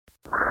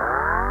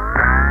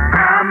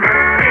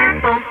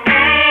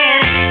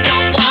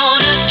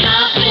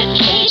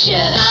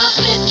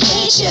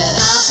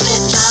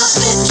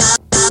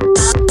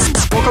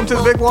to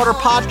the Big Water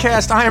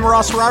Podcast. I am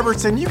Ross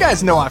Robertson. You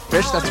guys know I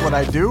fish, that's what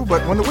I do.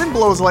 But when the wind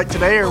blows like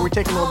today or we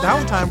take a little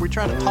downtime, we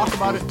try to talk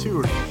about it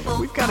too.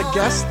 We've got a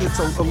guest that's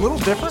a little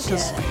different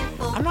because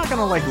I'm not going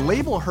to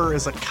label her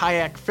as a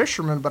kayak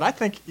fisherman, but I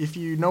think if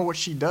you know what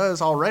she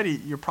does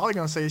already, you're probably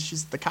going to say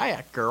she's the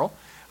kayak girl.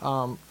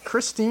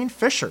 Christine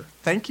Fisher,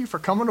 thank you for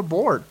coming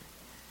aboard.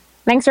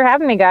 Thanks for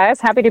having me, guys.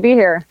 Happy to be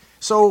here.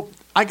 So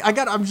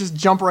I'm just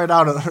jump right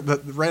out of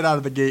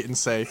the gate and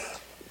say,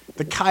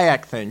 the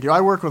kayak thing.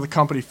 I work with a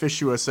company, Fish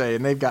USA,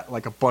 and they've got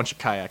a bunch of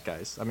kayak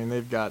guys. I mean,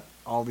 they've got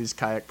all these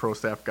kayak pro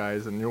staff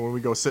guys, and when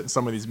we go sit in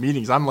some of these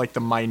meetings, I'm like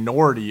the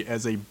minority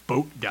as a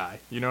boat guy.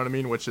 You know what I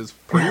mean? Which is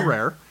pretty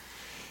rare.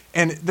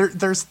 And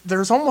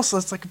there's almost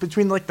it's like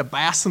between the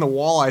bass and the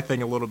walleye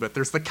thing a little bit.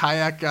 There's the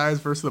kayak guys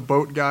versus the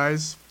boat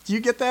guys. Do you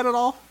get that at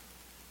all?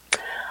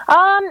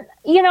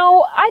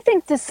 I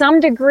think to some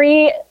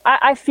degree,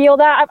 I feel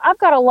that. I've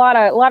got a lot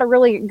of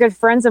really good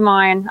friends of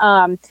mine,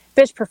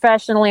 fish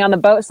professionally on the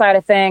boat side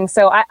of things.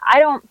 So I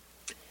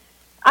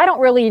don't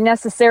really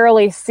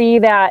necessarily see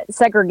that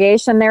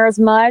segregation there as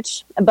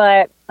much.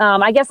 But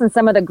I guess in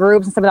some of the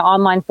groups and some of the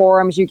online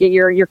forums, you get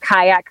your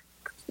kayak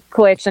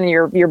collection,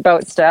 your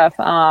boat stuff.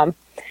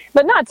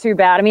 But not too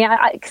bad. I mean,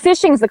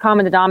 fishing's the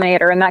common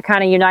denominator, and that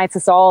kind of unites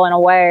us all in a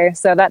way.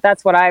 So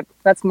that's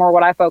more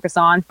what I focus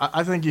on.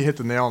 I think you hit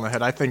the nail on the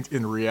head. I think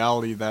in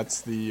reality,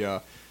 that's the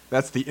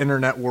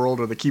internet world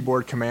or the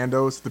keyboard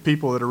commandos. The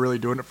people that are really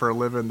doing it for a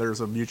living, there's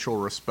a mutual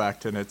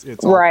respect, and it's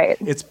right.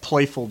 It's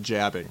playful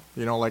jabbing.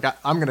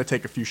 I'm going to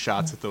take a few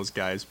shots at those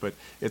guys, but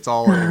it's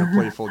all in a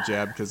playful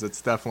jab because it's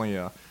definitely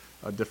a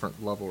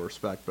different level of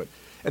respect. But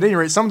at any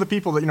rate, some of the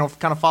people that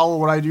kind of follow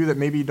what I do that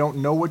maybe don't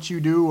know what you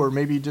do or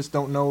maybe just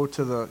don't know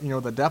to the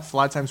the depth. A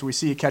lot of times we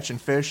see you catching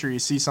fish or you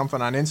see something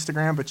on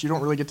Instagram, but you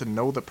don't really get to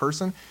know the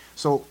person.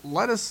 So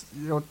let us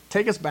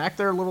take us back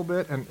there a little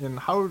bit and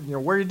how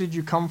where did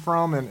you come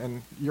from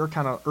and your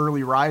kind of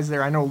early rise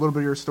there. I know a little bit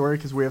of your story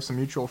because we have some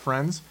mutual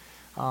friends,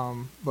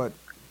 but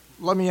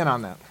let me in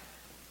on that.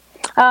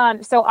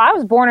 So I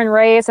was born and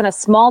raised in a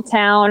small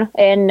town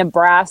in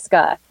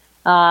Nebraska.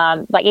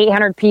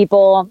 800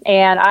 people.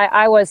 And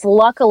I was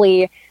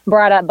luckily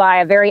brought up by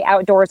a very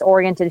outdoors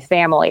oriented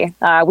family.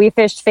 We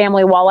fished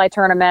family walleye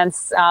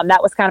tournaments.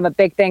 That was kind of a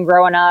big thing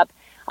growing up.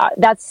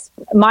 That's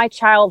my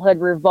childhood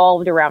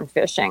revolved around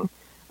fishing.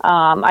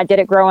 I did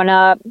it growing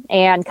up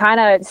and kind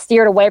of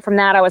steered away from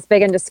that. I was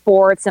big into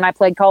sports and I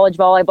played college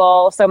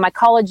volleyball. So my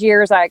college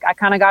years, I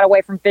kind of got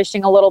away from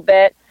fishing a little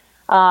bit.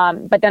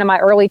 But then in my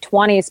early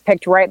 20s,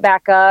 picked right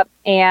back up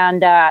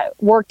and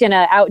worked in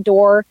an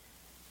outdoor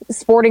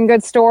sporting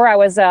goods store. I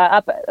was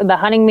up the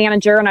hunting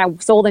manager, and I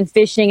sold in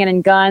fishing and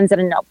in guns,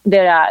 and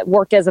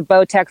worked as a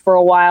bow tech for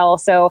a while.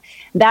 So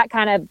that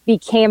kind of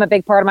became a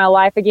big part of my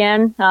life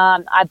again.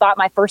 I bought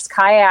my first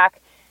kayak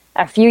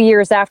a few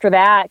years after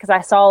that because I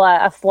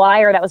saw a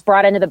flyer that was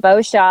brought into the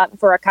bow shop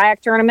for a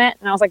kayak tournament,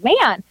 and I was like,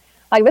 man,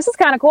 this is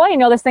kind of cool. I didn't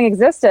know this thing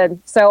existed.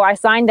 So I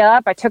signed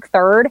up. I took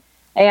third,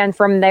 and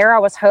from there I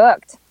was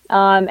hooked.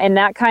 And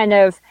that kind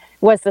of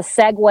was the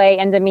segue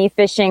into me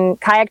fishing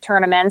kayak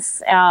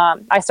tournaments.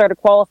 I started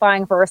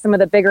qualifying for some of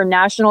the bigger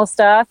national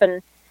stuff.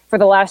 And for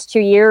the last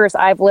 2 years,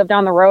 I've lived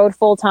on the road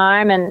full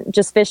time and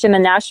just fish in the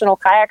national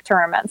kayak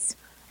tournaments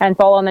and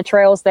following the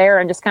trails there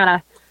and just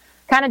kind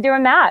of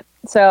doing that.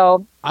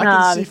 So I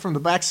can see from the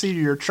back seat of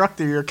your truck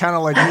there, you're kind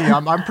of like me.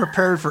 I'm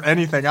prepared for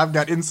anything. I've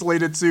got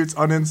insulated suits,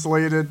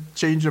 uninsulated,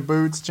 change of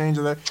boots, change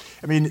of that.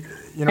 I mean,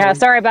 Yeah,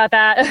 sorry about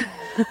that.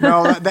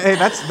 No, hey,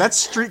 that's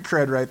street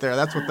cred right there.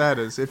 That's what that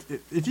is.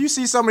 If you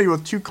see somebody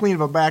with too clean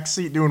of a back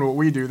seat doing what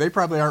we do, they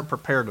probably aren't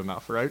prepared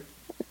enough, right?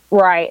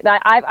 Right.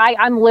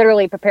 I'm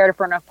literally prepared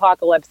for an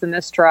apocalypse in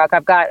this truck.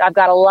 I've got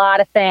a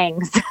lot of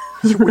things.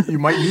 You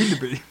might need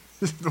to be.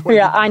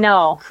 Yeah, I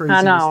know. Crazy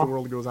as the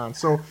world goes on.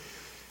 So.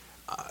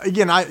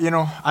 Again, I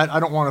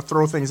don't want to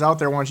throw things out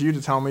there. I want you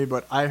to tell me,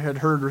 but I had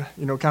heard,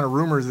 kind of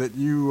rumors that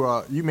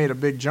you made a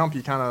big jump.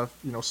 You kind of,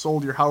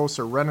 sold your house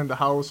or rented a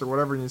house or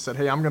whatever, and you said,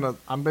 hey,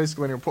 I'm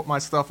basically going to put my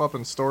stuff up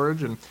in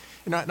storage. And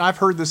and I've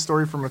heard this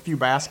story from a few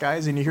bass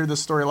guys, and you hear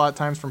this story a lot of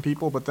times from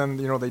people, but then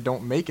they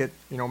don't make it,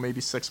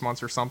 maybe 6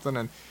 months or something,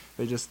 and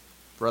they just,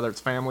 whether it's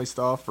family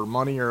stuff or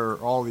money or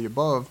all of the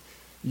above,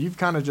 you've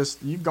gone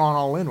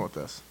all in with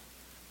this.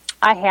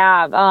 I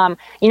have. I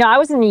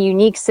was in a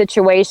unique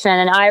situation,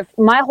 and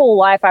my whole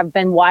life I've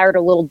been wired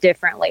a little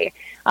differently.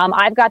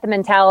 I've got the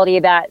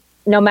mentality that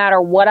no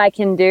matter what I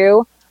can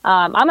do,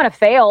 I'm going to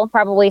fail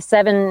probably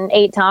 7,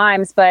 8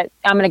 times, but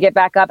I'm going to get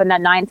back up, and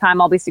that 9th time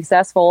I'll be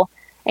successful.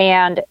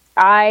 And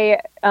I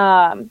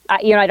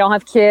don't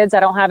have kids, I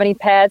don't have any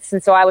pets,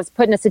 and so I was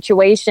put in a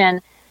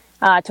situation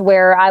to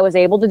where I was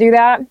able to do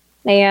that.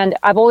 And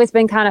I've always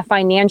been kind of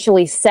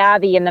financially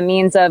savvy in the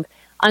means of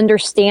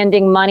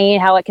understanding money,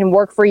 how it can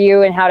work for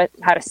you, and how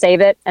to save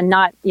it, and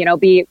not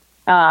be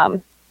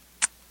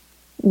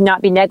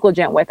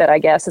negligent with it, I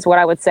guess is what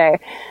I would say.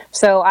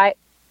 So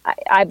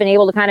I've been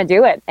able to kind of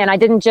do it, and I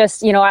didn't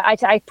just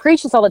I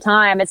preach this all the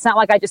time. It's not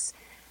like I just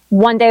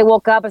one day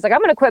woke up, I was like, I'm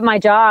going to quit my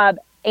job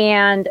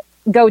and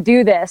go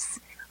do this.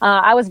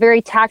 I was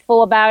very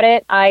tactful about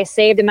it. I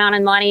saved a amount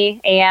of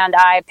money and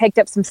I picked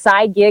up some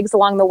side gigs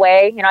along the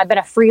way. You know, I've been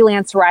a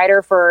freelance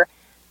writer for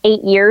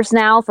 8 years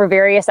now for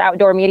various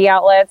outdoor media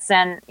outlets,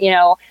 and, you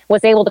know,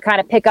 was able to kind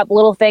of pick up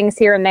little things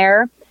here and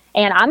there.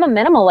 And I'm a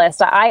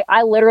minimalist.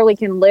 I literally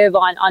can live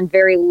on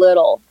very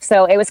little.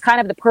 So it was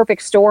kind of the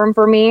perfect storm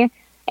for me.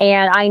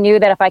 And I knew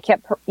that if I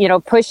kept, you know,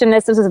 pushing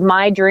this is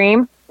my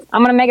dream,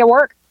 I'm going to make it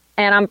work.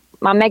 And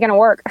I'm making it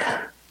work.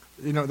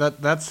 You know,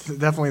 that's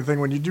definitely the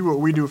thing. When you do what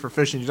we do for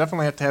fishing, you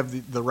definitely have to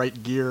have the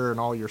right gear and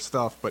all your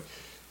stuff. But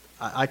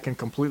I can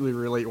completely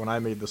relate when I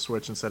made the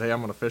switch and said, hey, I'm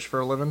going to fish for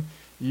a living.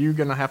 You're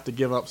going to have to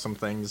give up some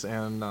things.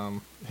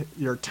 And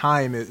your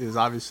time is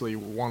obviously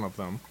one of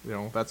them. You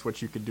know, that's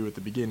what you could do at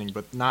the beginning.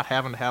 But not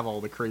having to have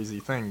all the crazy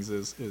things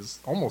is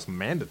almost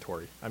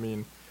mandatory. I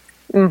mean,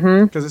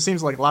 because it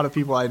seems like a lot of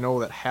people I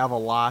know that have a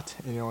lot,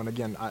 you know, and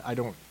again, I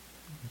don't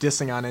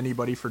dissing on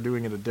anybody for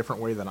doing it a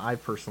different way than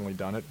I've personally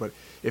done it, but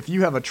if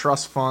you have a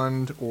trust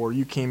fund or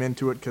you came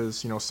into it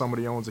because, you know,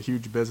 somebody owns a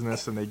huge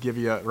business and they give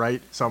you,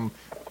 right, some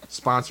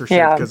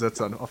sponsorship because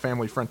it's a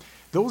family friend,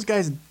 those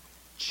guys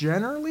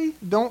generally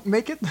don't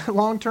make it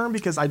long term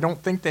because I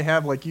don't think they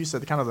have, like you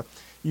said,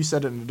 you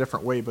said it in a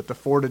different way, but the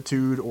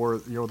fortitude or,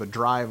 you know, the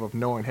drive of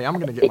knowing, hey, I'm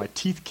going to get my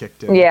teeth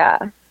kicked in.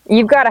 Yeah.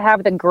 You've got to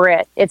have the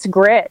grit. It's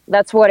grit.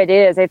 That's what it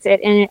is.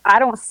 And I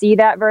don't see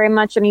that very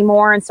much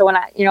anymore. And so when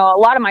you know, a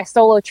lot of my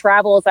solo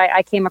travels,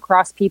 I came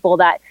across people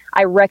that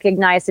I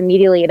recognized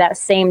immediately, that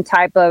same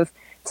type of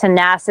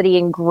tenacity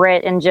and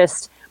grit, and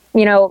just,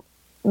 you know,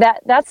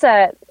 that's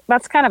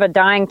kind of a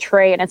dying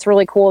trait. And it's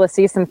really cool to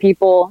see some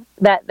people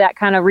that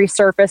kind of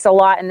resurface a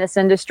lot in this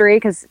industry,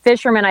 because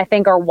fishermen, I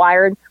think, a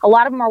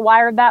lot of them are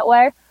wired that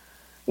way.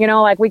 You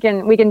know, like we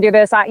can do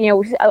this.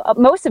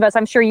 Most of us,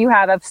 I'm sure you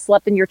have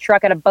slept in your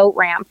truck at a boat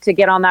ramp to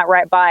get on that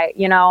right bite,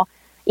 you know,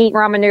 eat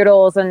ramen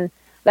noodles. And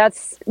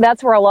that's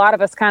where a lot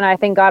of us kind of, I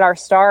think, got our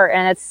start.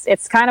 And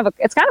it's kind of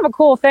a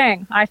cool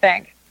thing, I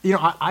think. You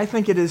know, I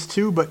think it is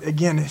too, but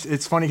again,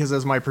 it's funny because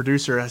as my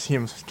producer, I see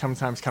him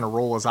sometimes kind of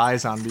roll his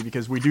eyes on me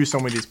because we do so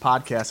many of these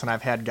podcasts, and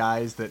I've had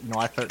guys that, you know,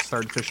 I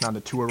started fishing on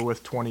the tour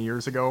with 20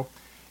 years ago.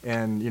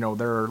 And, you know,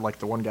 they're like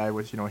the one guy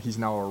with, you know, he's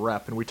now a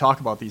rep, and we talk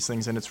about these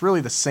things, and it's really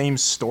the same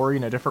story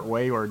in a different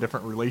way or a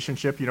different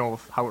relationship, you know,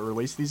 how it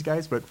relates to these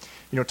guys. But,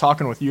 you know,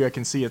 talking with you, I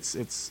can see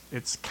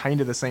it's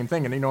kind of the same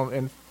thing. And, you know,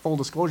 in full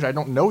disclosure, I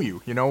don't know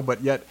you, you know,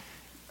 but yet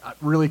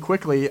really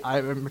quickly,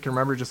 I can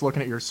remember just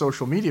looking at your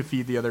social media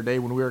feed the other day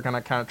when we were going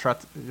to kind of try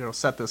to, you know,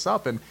 set this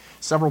up, and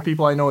several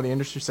people I know in the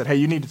industry said, hey,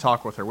 you need to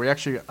talk with her.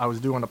 I was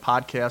doing a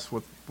podcast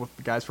with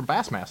the guys from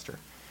Bassmaster,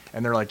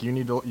 and they're like, you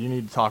need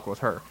to talk with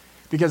her.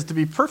 Because to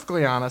be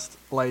perfectly honest,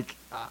 like,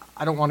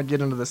 I don't want to get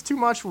into this too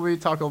much. We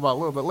talk about a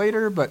little bit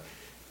later, but,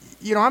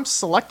 you know, I'm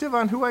selective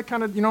on who I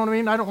kind of, you know what I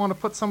mean? I don't want to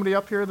put somebody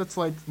up here that's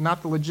like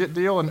not the legit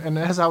deal. And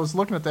as I was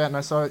looking at that and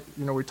I saw,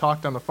 you know, we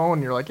talked on the phone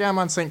and you're like, yeah, I'm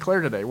on St.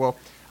 Clair today. Well,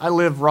 I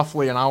live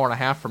roughly an hour and a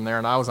half from there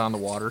and I was on the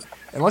water.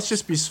 And let's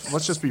just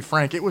be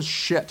frank, it was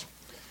shit.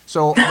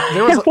 So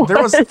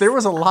there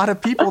was a lot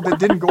of people that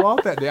didn't go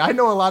out that day. I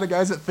know a lot of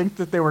guys that think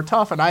that they were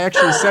tough, and I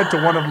actually said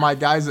to one of my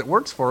guys that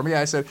works for me,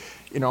 I said,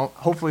 you know,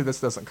 hopefully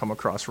this doesn't come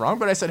across wrong,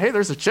 but I said, hey,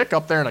 there's a chick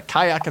up there in a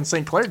kayak in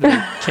St. Clair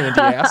today,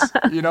 candy ass,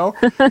 you know?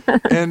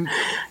 And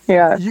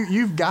yeah,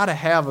 you've got to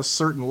have a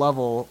certain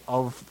level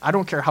of, I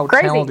don't care how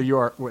talented you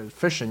are with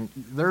fishing,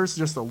 there's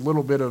just a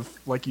little bit of,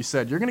 like you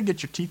said, you're going to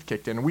get your teeth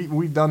kicked in.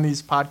 We've done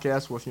these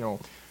podcasts with, you know,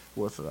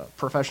 with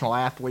professional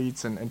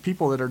athletes and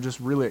people that are just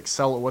really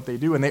excel at what they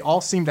do, and they all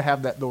seem to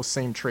have those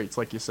same traits,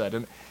 like you said,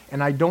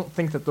 and I don't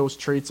think that those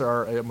traits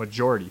are a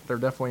majority. They're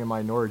definitely a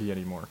minority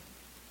anymore.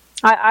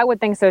 I would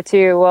think so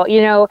too. Well,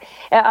 you know,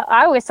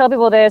 I always tell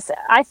people this.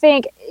 I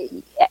think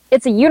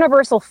it's a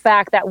universal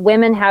fact that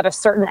women have a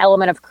certain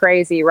element of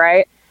crazy,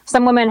 right?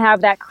 Some women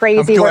have that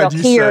crazy. I'm glad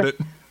you said it.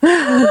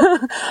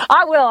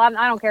 I will.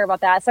 I don't care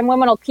about that. Some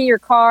women will key your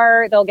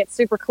car. They'll get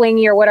super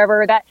clingy or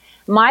whatever.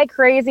 My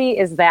crazy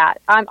is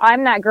that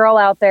I'm that girl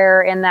out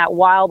there in that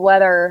wild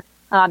weather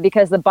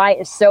because the bite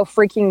is so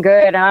freaking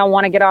good and I don't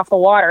want to get off the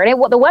water. And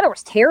the weather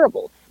was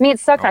terrible. I mean, it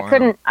sucked.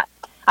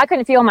 I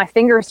couldn't feel my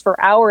fingers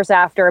for hours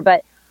after,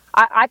 but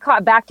I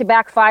caught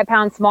back-to-back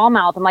 5-pound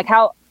smallmouth. I'm like,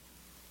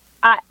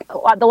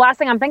 the last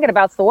thing I'm thinking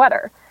about is the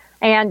weather.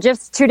 And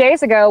just 2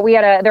 days ago,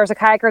 there was a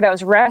kayaker that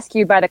was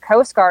rescued by the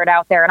Coast Guard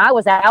out there, and I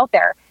was out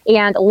there.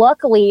 And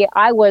luckily,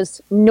 I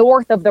was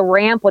north of the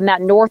ramp when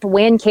that north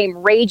wind came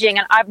raging,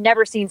 and I've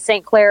never seen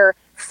St. Clair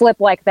flip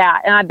like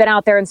that. And I've been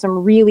out there in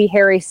some really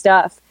hairy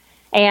stuff.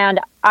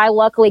 And I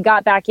luckily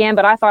got back in,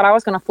 but I thought I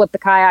was going to flip the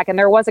kayak, and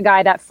there was a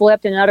guy that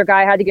flipped, and another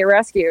guy had to get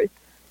rescued.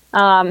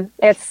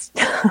 It's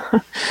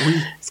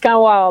it's kind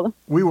of wild.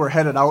 We were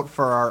headed out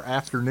for our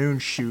afternoon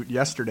shoot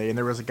yesterday, and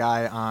there was a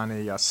guy on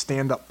a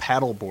stand-up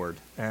paddleboard,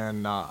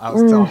 and I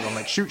was telling him,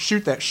 like,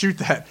 shoot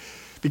that,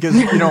 because,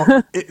 you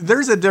know,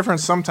 there's a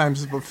difference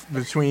sometimes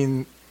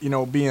between, you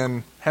know,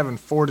 having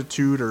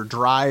fortitude or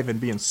drive and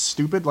being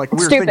stupid. Like,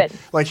 we were thinking,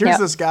 like, here's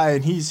this guy,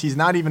 and he's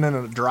not even in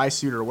a dry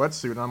suit or a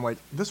wetsuit, and I'm like,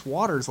 this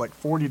water is like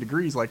 40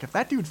 degrees. Like, if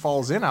that dude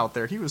falls in out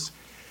there, he was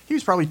he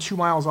was probably 2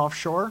 miles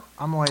offshore.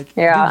 I'm like,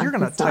 Yeah, dude, you're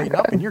gonna it's not tighten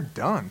up good. and you're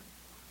done.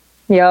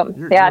 Yep. Yeah,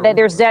 You're over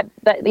there's with.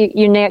 that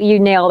you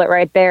nailed it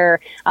right there.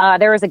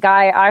 There was a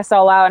guy I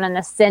saw out in a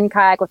Ascend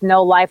kayak with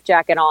no life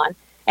jacket on,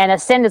 and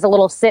Ascend is a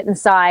little sit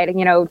inside,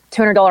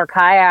 $200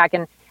 kayak,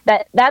 and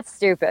that's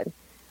stupid.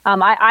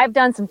 I've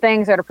done some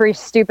things that are pretty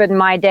stupid in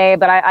my day,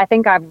 but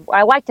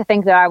I like to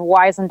think that I've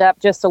wisened up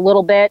just a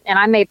little bit, and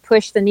I may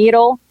push the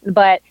needle,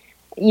 but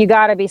you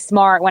got to be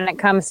smart when it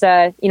comes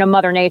to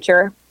Mother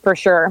Nature for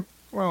sure.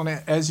 Well,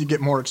 and as you get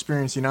more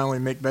experience, you not only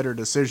make better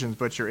decisions,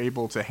 but you're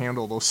able to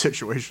handle those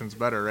situations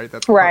better, right?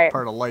 That's Right.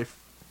 part of life,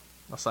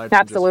 aside from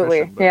just Absolutely.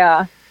 fishing. But,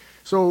 Yeah.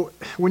 so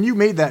when you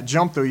made that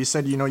jump, though, you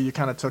said you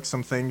kind of took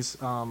some things.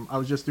 I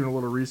was just doing a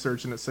little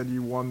research, and it said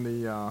you won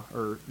the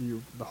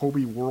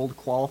Hobie World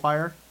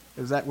Qualifier.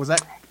 Was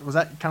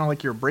that kind of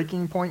like your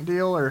breaking point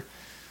deal, or?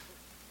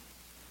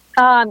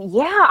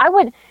 Yeah,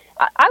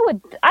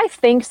 I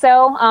think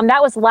so.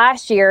 That was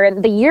last year,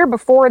 and the year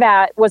before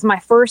that was my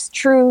first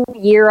true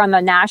year on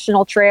the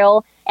national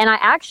trail, and I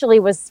actually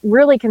was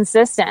really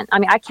consistent. I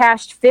mean, I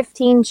cashed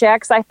 15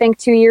 checks, I think,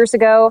 2 years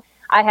ago.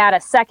 I had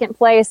a second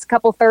place,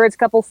 couple thirds,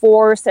 couple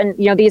fourths, and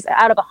these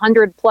out of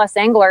 100+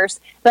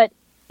 anglers. But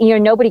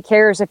nobody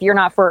cares if you're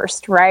not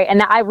first, right?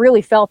 And I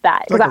really felt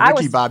that It's like a I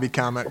Ricky was, Bobby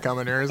comment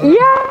coming here, isn't it?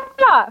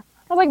 yeah.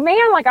 I was like,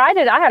 man, like I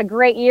had a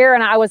great year,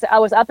 and I was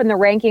up in the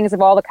rankings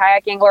of all the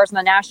kayak anglers in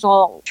the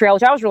national trail,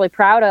 which I was really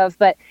proud of.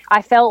 But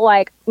I felt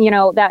like,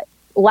 that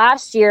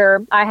last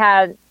year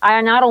I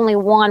not only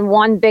won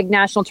one big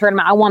national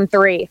tournament, I won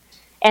 3.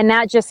 And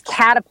that just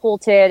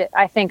catapulted,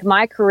 I think,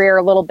 my career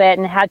a little bit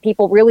and had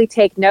people really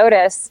take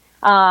notice.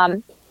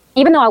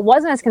 Even though I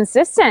wasn't as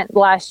consistent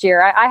last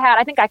year,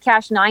 I think I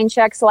cashed 9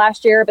 checks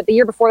last year, but the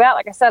year before that,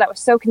 like I said, I was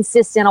so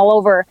consistent all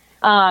over.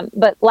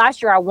 But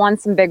last year I won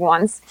some big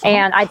ones,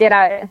 and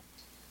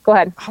go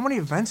ahead. How many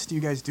events do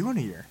you guys do in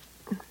a year?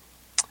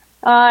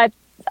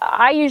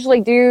 I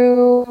usually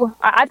do,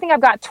 I think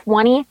I've got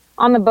 20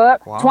 on the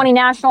book. Wow. 20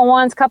 national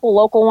ones, couple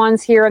local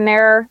ones here and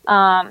there.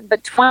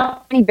 But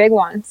 20 big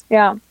ones.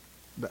 Yeah.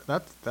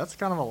 That's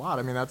kind of a lot.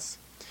 I mean,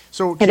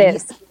 so. It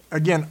is.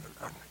 Again,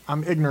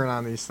 I'm ignorant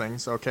on these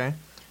things. Okay.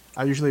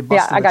 I usually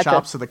bust the gotcha.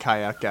 chops of the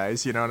kayak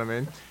guys. You know what I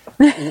mean?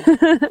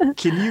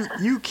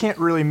 You can't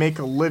really make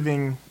a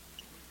living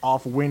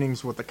off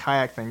winnings with the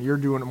kayak thing. You're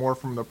doing it more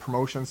from the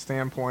promotion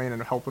standpoint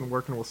and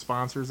working with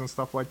sponsors and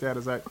stuff like that.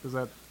 Is that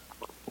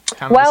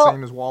kind of the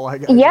same as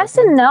walleye guys? Yes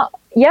and no.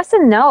 Yes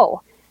and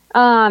no.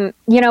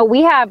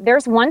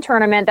 There's one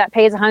tournament that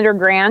pays 100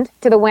 grand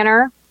to the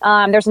winner.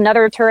 There's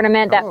another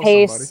tournament that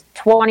pays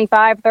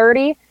 25,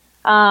 30.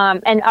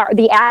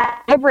 The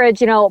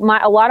average, a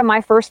lot of my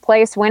first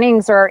place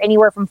winnings are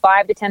anywhere from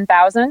 5 to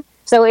 10,000.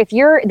 So if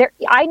you're there,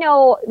 I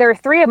know there are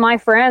 3 of my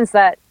friends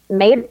that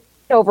made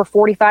over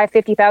 $45,000,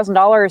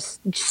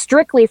 $50,000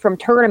 strictly from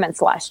tournaments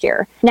last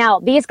year. Now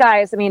these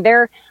guys, I mean,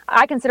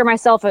 I consider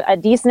myself a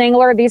decent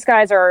angler. These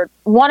guys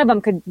one of them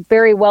could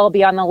very well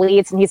be on the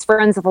leads, and he's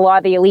friends with a lot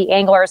of the elite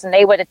anglers, and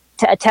they would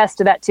attest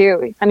to that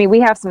too. I mean,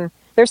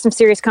 there's some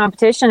serious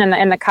competition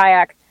in the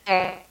kayak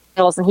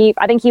hills, and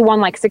I think he won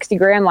like 60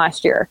 grand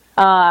last year.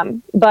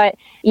 But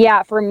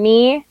yeah, for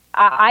me,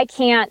 I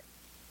can't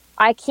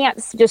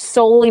just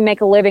solely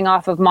make a living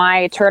off of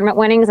my tournament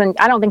winnings, and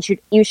I don't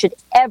think you should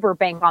ever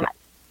bank on that,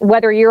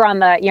 whether you're on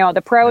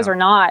the pros or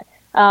not.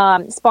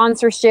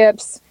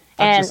 Sponsorships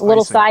and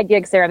little side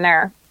gigs there and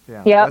there.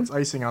 Yeah, yep. That's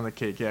icing on the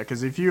cake. Yeah,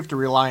 because if you have to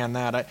rely on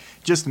that,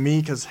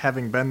 because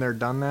having been there,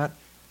 done that,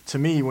 to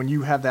me, when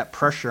you have that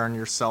pressure on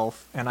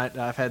yourself, and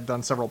I've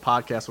done several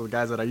podcasts with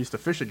guys that I used to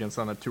fish against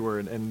on the tour,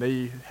 and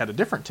they had a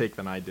different take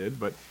than I did,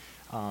 but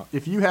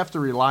if you have to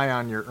rely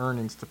on your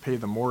earnings to pay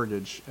the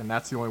mortgage, and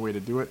that's the only way to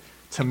do it,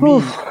 to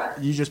me,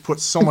 you just put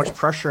so much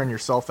pressure on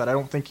yourself that I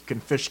don't think you can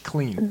fish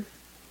clean.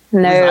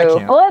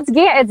 No. Well,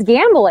 it's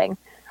gambling.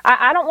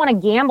 I don't want to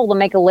gamble to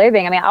make a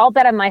living. I mean, I'll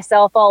bet on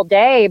myself all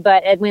day,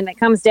 but when it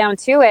comes down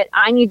to it,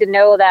 I need to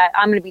know that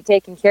I'm going to be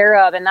taken care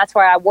of, and that's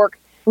why I work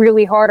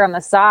really hard on the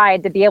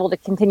side to be able to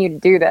continue to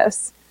do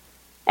this.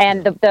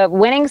 And the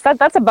winnings,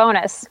 that's a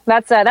bonus.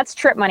 That's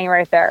trip money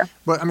right there.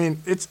 But I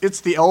mean, it's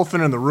the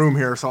elephant in the room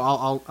here, so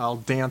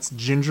I'll dance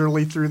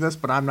gingerly through this,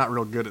 but I'm not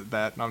real good at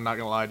that. I'm not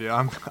gonna lie to you.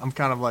 I'm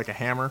kind of like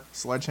a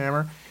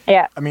sledgehammer.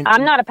 Yeah. I mean,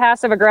 I'm not a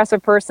passive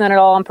aggressive person at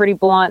all. I'm pretty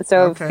blunt,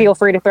 so feel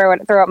free to throw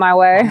it my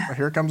way.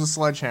 Here comes a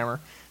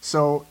sledgehammer.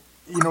 So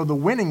the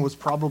winning was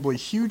probably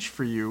huge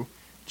for you,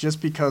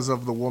 just because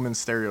of the woman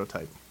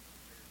stereotype.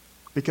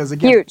 Because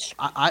again, huge.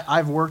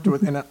 I've worked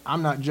with, and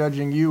I'm not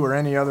judging you or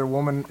any other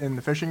woman in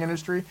the fishing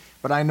industry,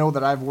 but I know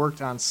that I've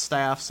worked on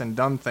staffs and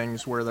done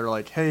things where they're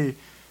like, hey,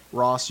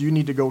 Ross, you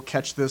need to go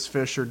catch this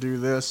fish or do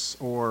this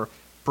or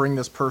bring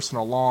this person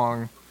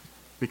along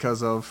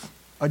because of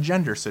a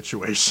gender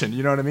situation.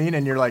 You know what I mean?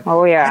 And you're like,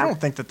 oh, yeah. I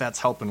don't think that that's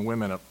helping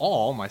women at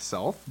all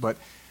myself, but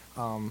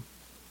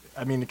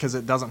I mean, because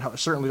it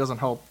certainly doesn't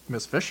help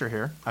Miss Fisher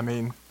here. I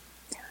mean,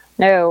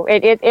 no,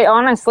 it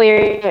honestly,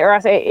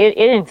 it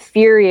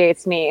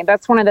infuriates me.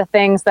 That's one of the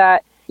things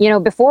that,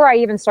 before I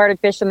even started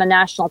fishing the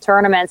national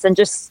tournaments and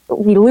just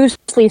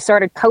loosely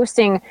started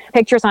posting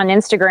pictures on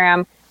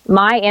Instagram,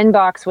 my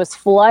inbox was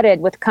flooded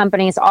with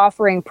companies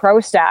offering pro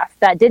staff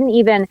that didn't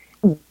even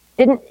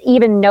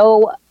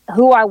know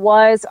who I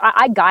was.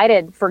 I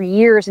guided for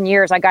years and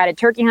years. I guided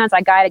turkey hunts.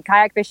 I guided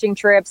kayak fishing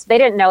trips. They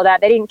didn't know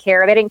that. They didn't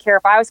care. They didn't care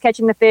if I was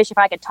catching the fish, if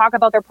I could talk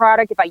about their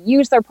product, if I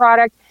used their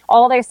product.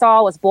 All they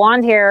saw was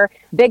blonde hair,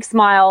 big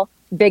smile,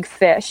 big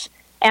fish.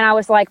 And I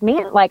was like,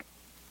 man, like,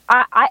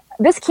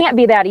 this can't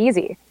be that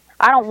easy.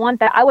 I don't want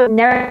that. I would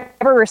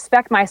never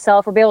respect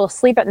myself or be able to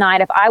sleep at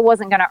night if I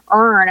wasn't going to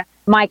earn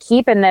my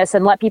keep in this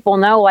and let people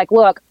know, like,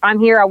 look, I'm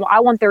here. I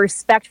want the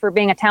respect for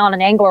being a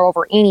talented angler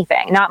over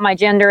anything, not my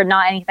gender,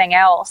 not anything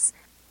else.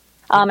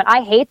 And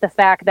I hate the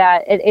fact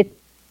that it's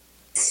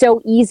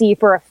so easy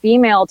for a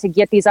female to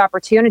get these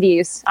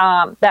opportunities.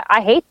 That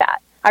I hate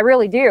that. I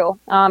really do.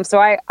 So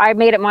I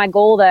made it my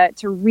goal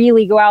to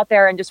really go out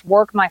there and just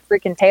work my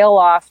freaking tail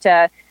off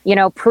to,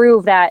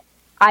 prove that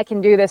I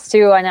can do this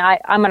too. And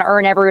I'm going to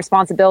earn every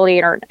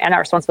responsibility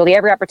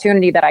every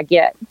opportunity that I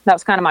get. That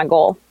was kind of my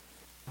goal.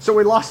 So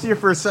we lost you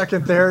for a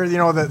second there.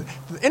 The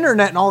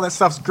internet and all that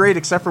stuff's great,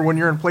 except for when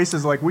you're in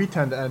places like we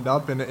tend to end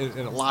up, and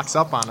it locks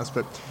up on us.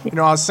 But, I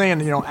was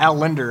saying, Al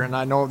Lindner, and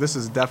I know this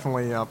is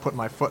definitely putting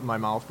my foot in my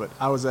mouth, but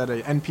I was at a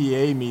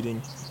NPA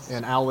meeting,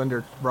 and Al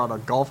Lindner brought a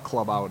golf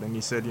club out, and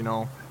he said,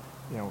 and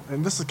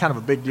this is kind of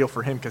a big deal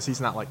for him because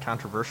he's not like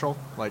controversial.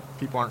 Like,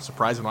 people aren't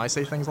surprised when I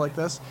say things like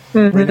this.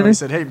 Mm-hmm. But he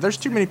said, hey, there's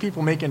too many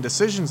people making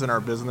decisions in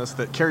our business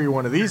that carry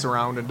one of these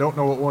around and don't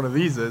know what one of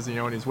these is,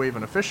 and he's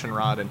waving a fishing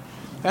rod. And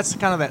that's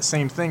kind of that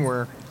same thing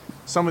where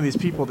some of these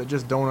people that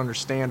just don't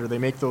understand, or they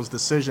make those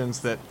decisions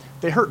that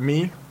they hurt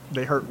me,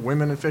 they hurt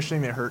women in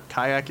fishing, they hurt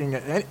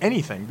kayaking,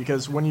 anything.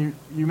 Because when you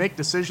make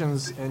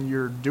decisions and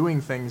you're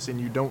doing things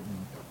and you don't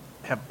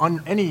have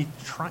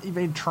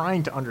even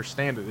trying to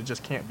understand it, it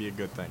just can't be a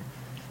good thing.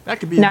 That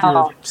could be if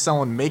you're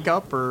selling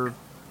makeup or,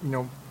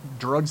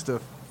 drugs to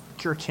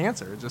cure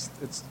cancer.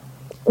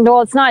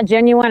 Well, it's not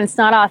genuine. It's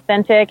not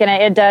authentic. And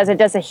it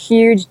does a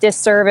huge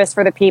disservice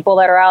for the people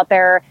that are out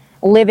there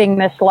living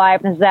this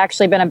life. And it's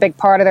actually been a big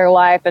part of their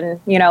life and,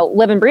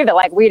 live and breathe it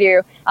like we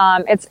do.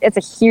 It's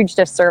a huge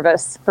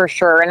disservice for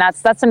sure. And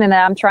that's something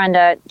that I'm trying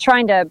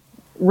to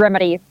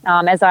remedy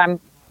as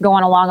I'm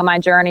going along on my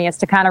journey, is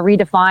to kind of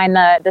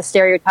redefine the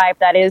stereotype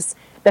that is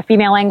the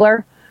female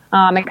angler,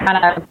 and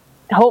kind of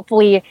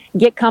hopefully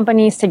get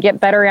companies to get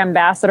better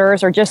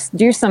ambassadors, or just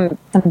do some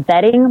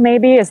vetting.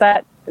 Maybe is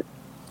that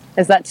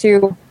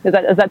too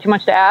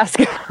much to ask?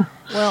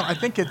 Well, I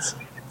think it's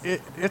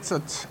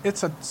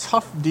a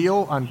tough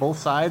deal on both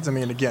sides. I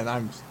mean, again,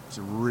 I'm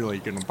really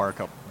going to bark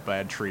up a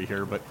bad tree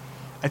here, but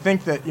I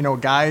think that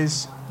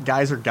guys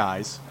are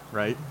guys,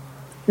 right?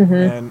 Mm-hmm.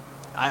 And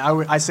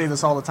I say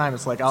this all the time.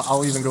 It's like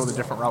I'll even go the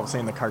different route,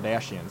 saying the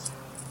Kardashians.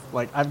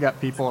 Like, I've got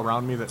people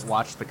around me that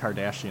watch the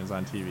Kardashians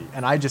on TV,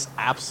 and I just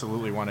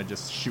absolutely want to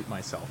just shoot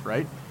myself,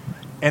 right?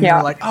 And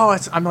they're like,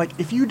 I'm like,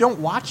 if you don't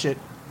watch it,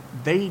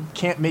 they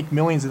can't make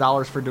millions of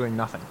dollars for doing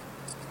nothing.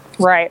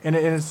 Right. And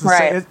it's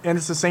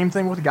the same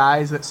thing with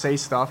guys that say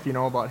stuff,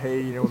 about,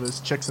 hey, this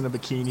chick's in a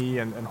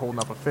bikini and holding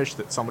up a fish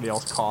that somebody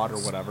else caught or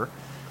whatever.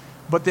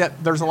 But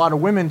there's a lot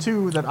of women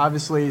too that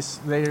obviously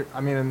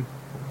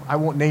I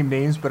won't name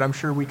names, but I'm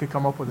sure we could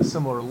come up with a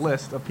similar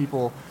list of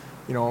people,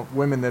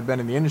 women that have been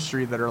in the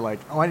industry that are like,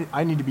 oh,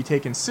 I need to be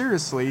taken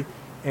seriously.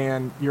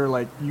 And you're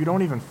like, you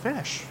don't even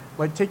fish.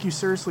 Like, take you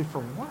seriously for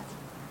what?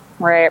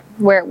 Right.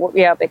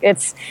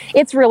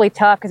 It's really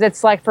tough, because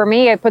it's like, for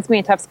me, it puts me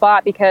in a tough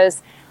spot,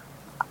 because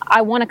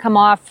I want to come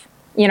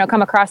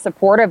across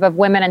supportive of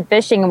women in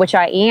fishing, which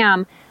I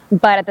am.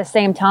 But at the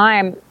same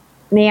time,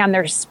 man,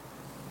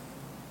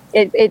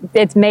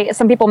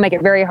 some people make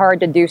it very hard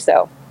to do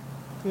so.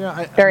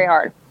 Yeah. Very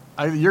hard.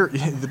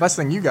 The best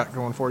thing you got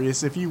going for you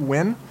is if you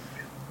win,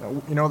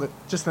 that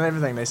just in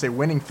everything, they say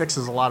winning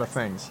fixes a lot of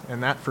things.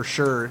 And that, for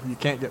sure, you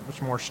can't get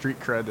much more street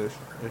cred if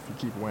you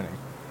keep winning.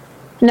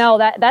 No,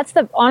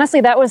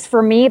 honestly, that was,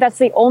 for me, that's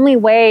the only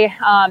way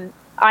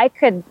I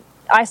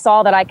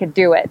saw that I could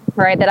do it,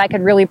 right? That I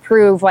could really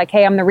prove, like,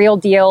 hey, I'm the real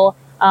deal.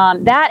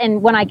 That,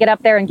 and when I get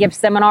up there and give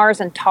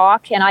seminars and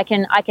talk, and I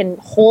can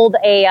hold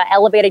a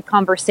elevated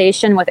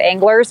conversation with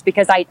anglers,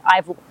 because I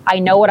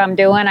know what I'm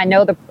doing. I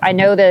know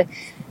the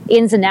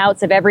ins and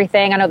outs of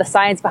everything. I know the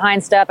science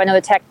behind stuff. I know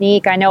the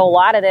technique. I know a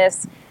lot of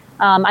this.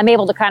 I'm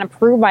able to kind of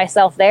prove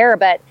myself there.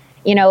 But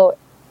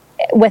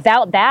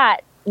without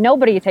that,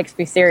 nobody takes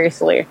me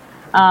seriously.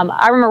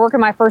 I remember working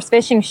my first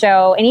fishing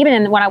show, and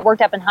even when I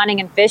worked up in hunting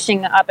and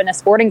fishing up in a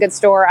sporting goods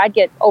store, I'd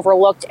get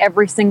overlooked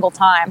every single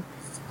time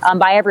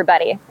by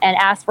everybody, and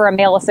ask for a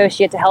male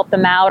associate to help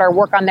them out or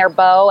work on their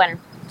bow. And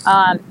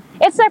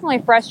it's definitely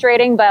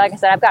frustrating, but like I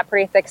said, I've got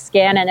pretty thick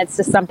skin, and it's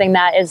just something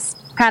that is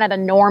kind of the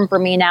norm for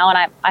me now.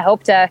 And I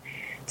hope to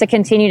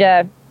continue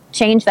to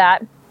change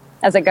that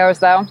as it goes,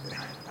 though.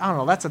 I don't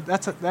know.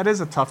 That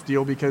is a tough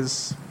deal,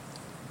 because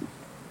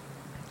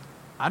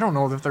I don't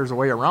know if there's a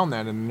way around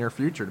that in the near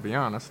future, to be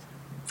honest.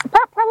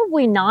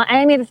 Probably not.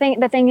 I mean,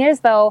 the thing is,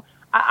 though,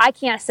 I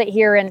can't sit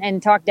here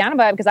and talk down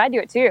about it because I do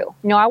it too. You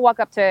know, I walk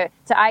up to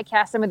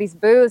ICAST some of these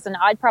booths, and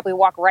I'd probably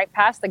walk right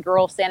past the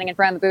girl standing in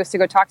front of the booth to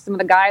go talk to some of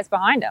the guys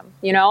behind them.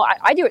 You know,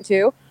 I do it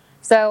too.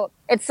 So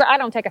I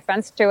don't take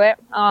offense to it.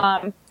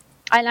 And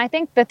I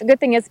think that the good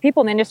thing is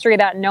people in the industry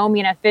that know me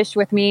and have fished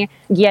with me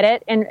get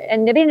it. And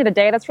at the end of the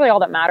day, that's really all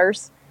that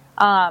matters.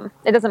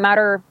 It doesn't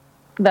matter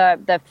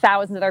the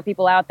thousands of other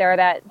people out there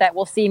that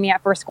will see me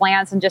at first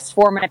glance and just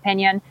form an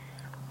opinion.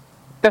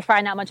 There's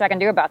probably not much I can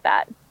do about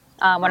that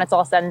when it's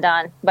all said and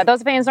done. But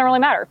those opinions don't really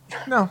matter.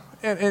 No,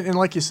 and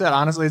like you said,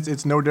 honestly,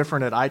 it's no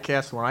different at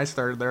ICAST. When I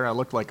started there, I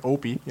looked like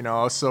Opie. You know,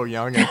 I was so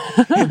young. And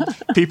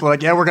people were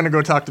like, yeah, we're going to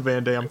go talk to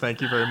Van Dam.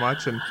 Thank you very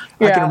much. And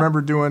I can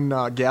remember doing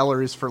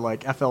galleries for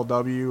like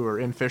FLW or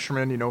In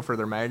Fisherman, you know, for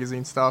their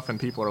magazine stuff. And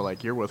people are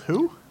like, you're with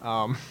who?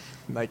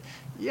 Like,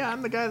 yeah,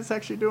 I'm the guy that's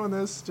actually doing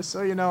this, just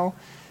so you know.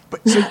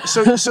 But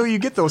so you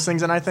get those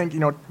things, and I think, you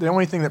know, the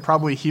only thing that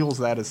probably heals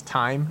that is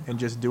time and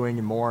just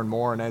doing more and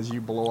more. And as you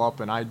blow up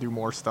and I do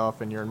more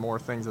stuff and you're in more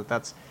things,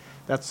 that's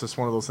just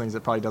one of those things that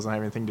probably doesn't have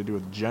anything to do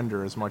with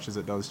gender as much as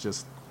it does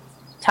just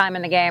time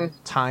in the game.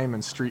 Time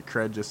and street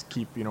cred just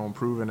keep, you know,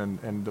 improving,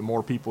 and the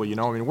more people, you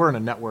know, I mean, we're in a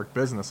network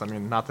business. I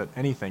mean, not that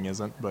anything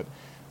isn't, but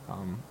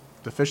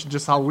the fish,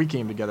 just how we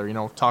came together, you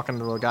know, talking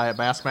to a guy at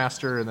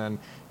Bassmaster, and then,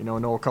 you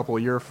know a couple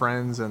of your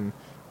friends, and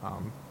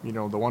you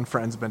know, the one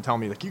friend's been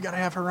telling me, like, you got to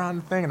have her on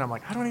the thing. And I'm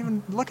like, I don't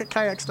even look at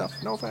kayak stuff.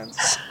 No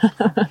offense.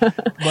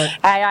 But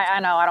I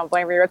know. I don't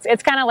blame you.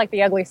 It's kind of like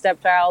the ugly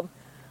stepchild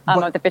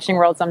of the fishing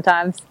world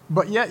sometimes.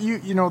 But yeah,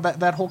 you know,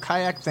 that whole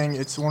kayak thing,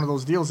 it's one of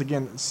those deals,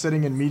 again,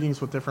 sitting in meetings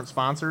with different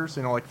sponsors,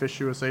 you know, like Fish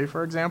USA,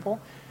 for example.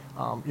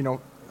 You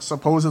know,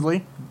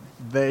 supposedly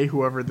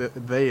whoever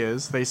they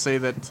is, they say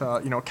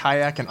that, you know,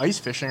 kayak and ice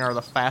fishing are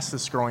the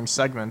fastest growing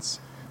segments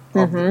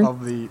of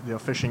the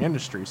fishing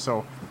industry.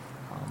 So,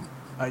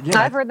 again,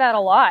 I've heard that a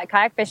lot.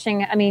 Kayak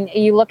fishing, I mean,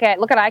 you look at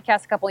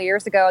ICAST a couple of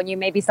years ago, and you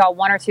maybe saw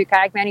one or two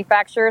kayak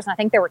manufacturers, and I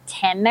think there were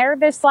 10 there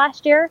this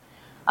last year.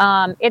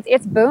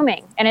 It's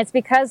booming, and it's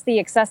because the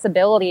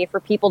accessibility for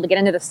people to get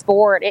into the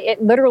sport,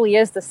 it literally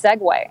is the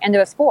segue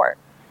into a sport,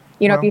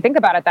 you know, if you think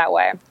about it that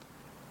way.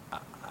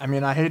 I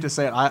mean, I hate to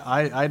say it,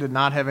 I did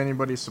not have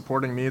anybody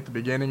supporting me at the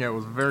beginning. It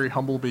was very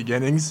humble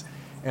beginnings.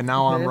 And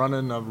now I'm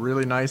running a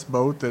really nice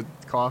boat that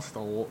costs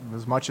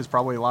as much as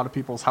probably a lot of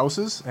people's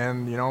houses,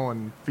 and, you know,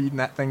 and feeding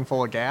that thing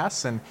full of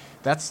gas. And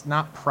that's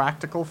not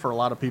practical for a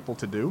lot of people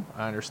to do.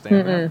 I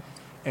understand that.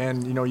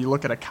 And, you know, you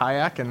look at a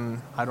kayak,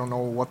 and I don't know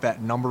what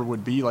that number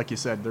would be. Like you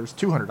said, there's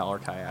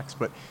 $200 kayaks,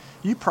 but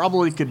you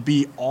probably could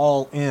be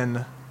all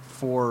in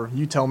for,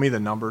 you tell me the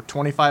number,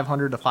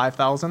 $2,500 to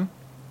 $5,000?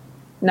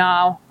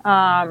 No.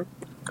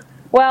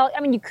 Well,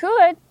 I mean, you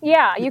could.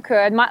 Yeah, you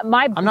could. I'm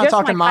not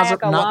talking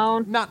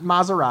alone. Not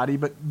Maserati,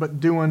 but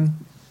doing.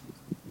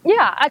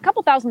 Yeah, a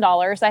couple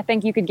 $1,000s. I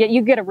think you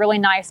get a really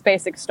nice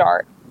basic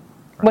start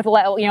with,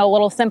 you know,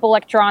 little simple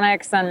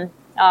electronics and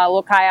a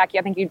little kayak.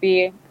 I think you'd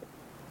be,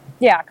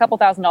 a couple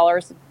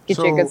 $1,000s get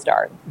you a good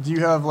start. Do you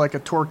have like a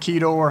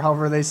Torqeedo, or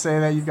however they say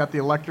that? You've got the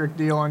electric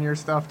deal on your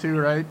stuff too,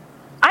 right?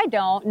 I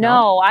don't.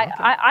 No. Okay.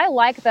 I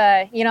like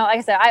the, you know, like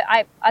I said,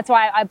 that's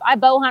why I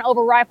bow hunt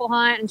over rifle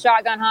hunt and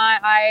shotgun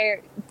hunt.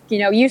 I, you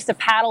know, used to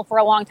paddle for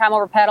a long time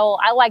over pedal.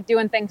 I like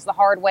doing things the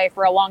hard way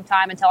for a long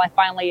time until I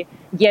finally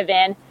give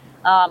in.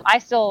 I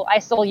still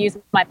use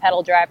my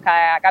pedal drive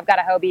kayak. I've got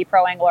a Hobie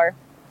Pro Angler.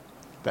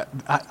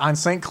 On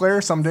St. Clair,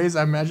 some days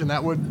I imagine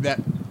that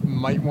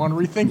might want to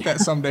rethink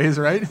that some days,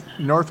 right?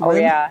 North wind. Oh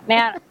yeah,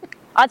 man.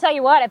 I'll tell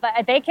you what,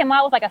 if they came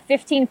out with like a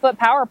 15-foot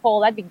power pole,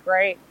 that'd be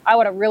great. I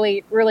would have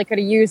really could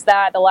have used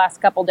that the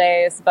last couple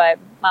days, but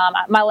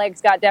my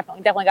legs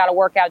definitely got to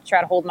work out to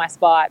try to hold my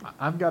spot.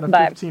 I've got a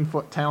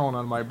 15-foot Talon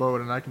on my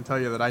boat, and I can tell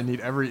you that I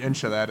need every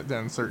inch of that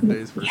on certain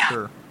days for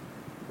sure.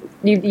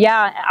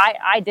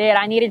 I did.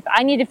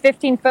 I needed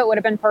 15 foot would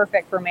have been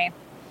perfect for me.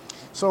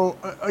 So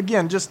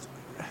again, just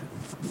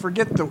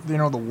forget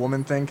the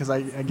woman thing, because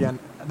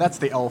that's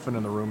the elephant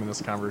in the room in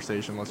this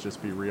conversation. Let's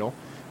just be real.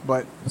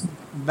 But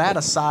that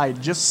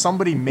aside, just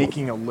somebody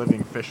making a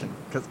living fishing,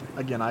 because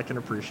again, I can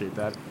appreciate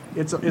that.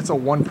 It's a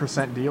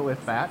 1% deal,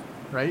 if that,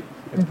 right?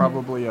 It's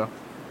probably a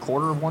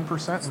quarter of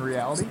 1% in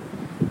reality.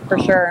 For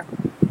sure.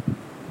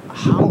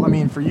 How? I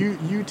mean, for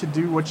you to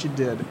do what you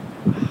did,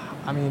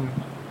 I mean,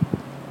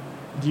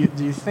 do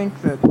you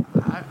think that,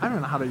 I don't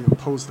know how to even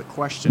pose the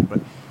question, but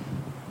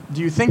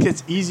do you think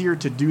it's easier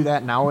to do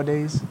that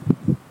nowadays?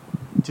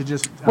 To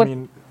just,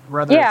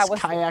 whether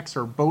it's kayaks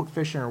or boat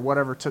fishing or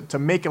whatever, to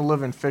make a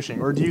living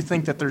fishing? Or do you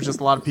think that there's just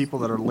a lot of people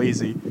that are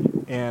lazy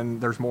and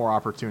there's more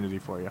opportunity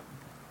for you?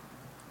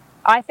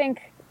 I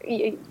think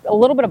a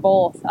little bit of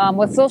both.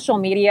 With social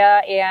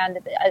media and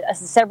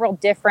several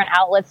different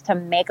outlets to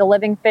make a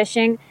living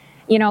fishing,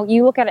 you know,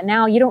 you look at it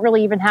now, you don't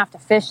really even have to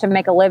fish to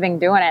make a living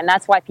doing it. And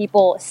that's why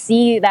people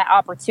see that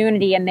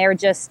opportunity and they're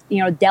just,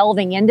 you know,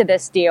 delving into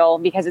this deal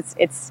because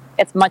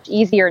it's much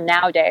easier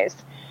nowadays.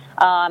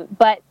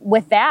 But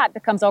with that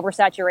becomes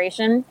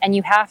oversaturation, and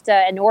you have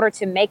to, in order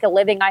to make a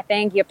living, I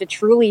think you have to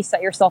truly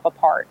set yourself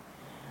apart.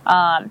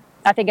 I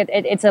think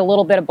it's a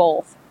little bit of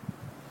both.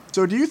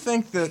 So do you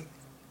think that,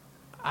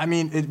 I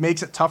mean, it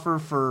makes it tougher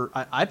for,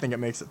 I think it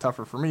makes it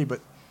tougher for me,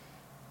 but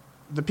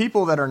the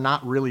people that are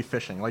not really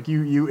fishing, like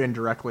you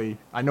indirectly,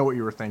 I know what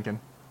you were thinking,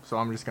 so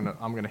I'm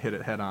gonna hit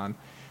it head on.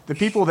 The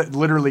people that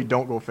literally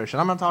don't go fishing,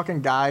 I'm not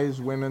talking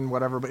guys, women,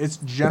 whatever, but it's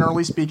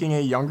generally speaking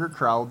a younger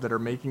crowd that are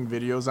making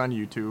videos on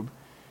YouTube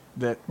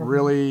that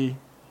really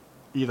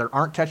either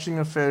aren't catching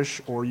a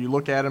fish, or you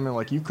look at them and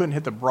like, you couldn't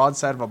hit the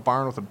broadside of a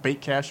barn with a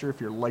bait caster if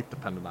your life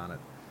depended on it.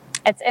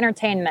 It's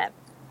entertainment.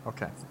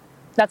 Okay.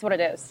 That's what it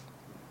is.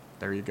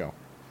 There you go.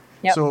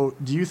 Yep. So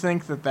do you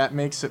think that that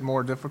makes it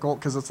more difficult?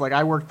 Because it's like,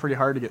 I worked pretty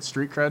hard to get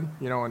street cred,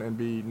 you know, and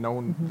be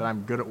known that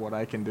I'm good at what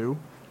I can do.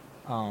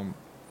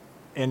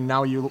 And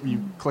now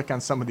you click on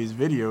some of these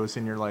videos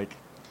and you're like,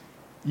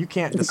 you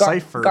can't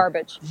decipher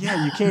garbage.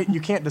 Yeah,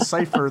 you can't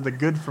decipher the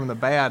good from the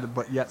bad,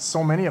 but yet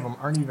so many of them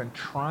aren't even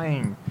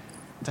trying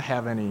to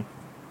have any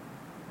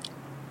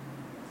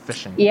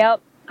fishing.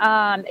 Yep.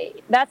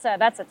 That's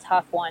a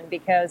tough one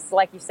because,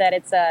 like you said,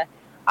 it's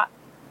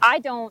I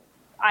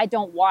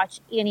don't watch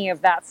any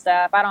of that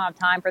stuff. I don't have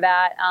time for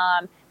that.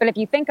 But if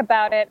you think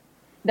about it,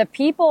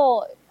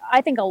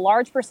 I think a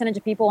large percentage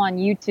of people on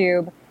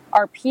YouTube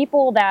are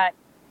people that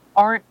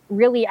aren't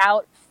really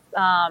out,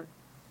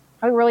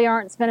 really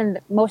aren't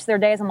spending most of their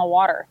days on the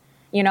water,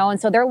 you know,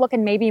 and so they're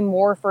looking maybe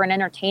more for an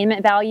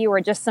entertainment value or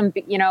just some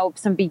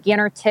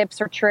beginner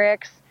tips or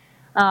tricks.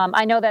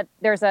 I know that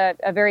there's a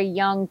very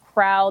young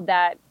crowd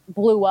that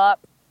blew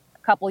up a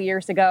couple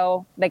years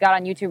ago. They got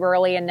on YouTube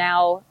early and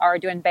now are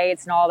doing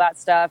baits and all that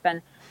stuff.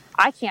 And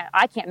I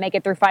can't make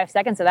it through 5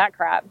 seconds of that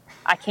crap.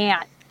 I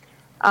can't.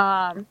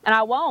 And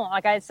I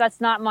won't. That's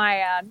not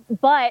my.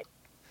 But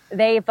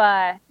they've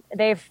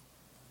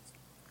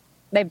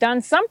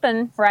done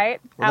something right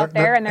out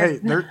there. And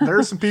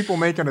there's some people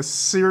making a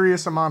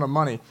serious amount of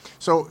money.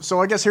 So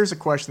I guess here's a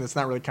question that's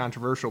not really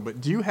controversial. But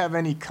do you have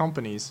any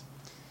companies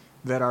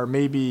that are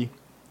maybe,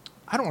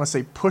 I don't want to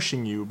say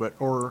pushing you,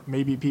 or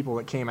maybe people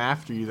that came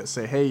after you that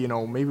say, hey, you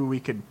know,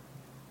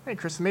 hey,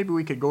 Kristen, maybe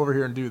we could go over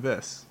here and do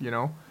this, you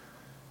know?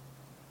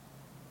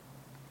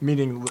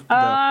 Meaning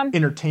the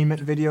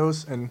entertainment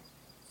videos and...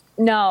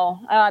 No,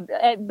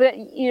 but,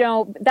 you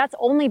know, that's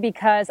only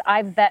because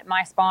I vet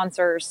my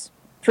sponsors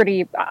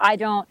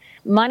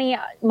money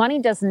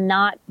does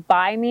not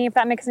buy me, if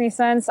that makes any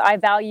sense. I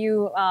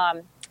value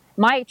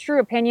my true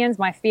opinions,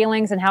 my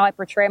feelings, and how I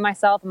portray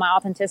myself and my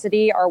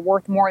authenticity are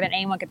worth more than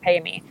anyone could pay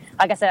me.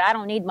 Like I said, I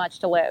don't need much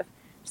to live.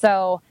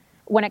 So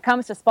when it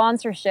comes to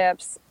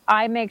sponsorships,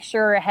 I make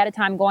sure ahead of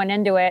time going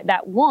into it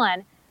that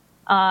one,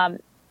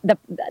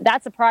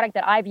 that's a product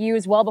that I've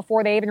used well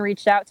before they even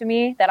reached out to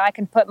me, that I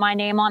can put my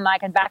name on, that I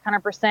can back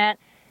 100%.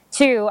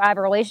 Two, I have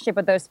a relationship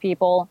with those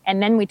people,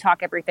 and then we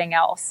talk everything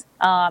else.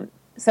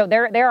 So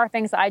there are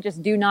things that I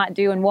just do not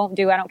do and won't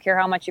do. I don't care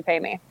how much you pay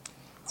me.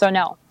 So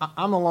no.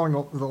 I'm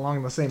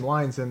along the same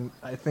lines, and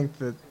I think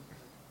that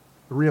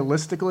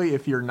realistically,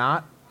 if you're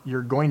not,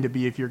 you're going to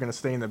be if you're going to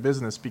stay in the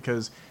business,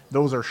 because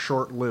those are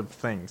short-lived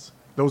things.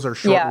 Those are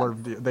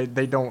short-lived. Yeah.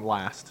 They don't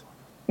last.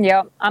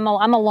 Yeah, I'm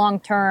a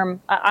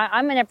long-term.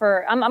 I'm in it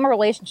for. I'm a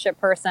relationship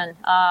person.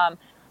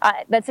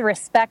 That's a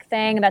respect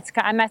thing.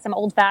 I'm some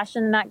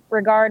old-fashioned in that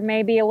regard,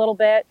 maybe a little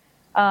bit.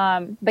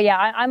 But yeah,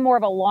 I'm more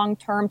of a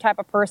long-term type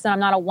of person. I'm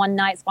not a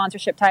one-night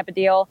sponsorship type of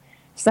deal.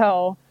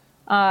 So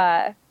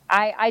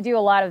I do a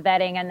lot of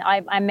vetting, and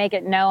I make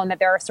it known that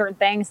there are certain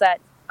things that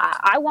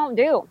I won't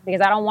do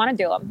because I don't want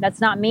to do them. That's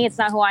not me. It's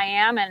not who I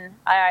am. And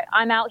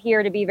I'm out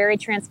here to be very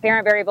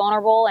transparent, very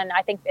vulnerable. And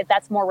I think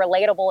that's more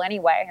relatable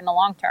anyway in the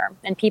long term.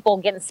 And people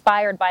get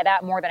inspired by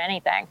that more than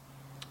anything.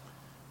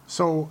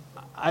 So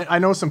I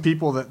know some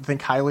people that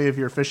think highly of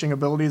your fishing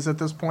abilities at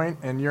this point,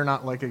 and you're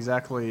not like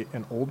exactly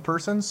an old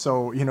person.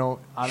 So, you know,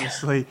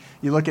 obviously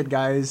you look at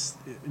guys,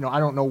 you know, I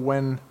don't know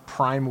when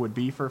prime would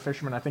be for a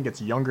fisherman. I think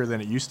it's younger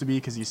than it used to be,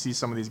 because you see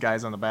some of these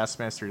guys on the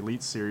Bassmaster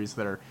Elite series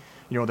that are,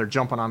 you know, they're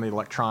jumping on the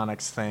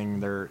electronics thing.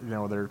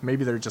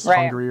 Maybe they're just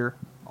hungrier,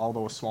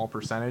 although a small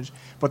percentage,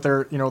 but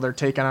they're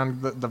taking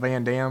on the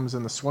Van Dams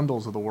and the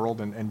Swindles of the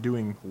world and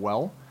doing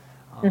well.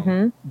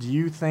 Do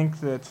you think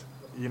that,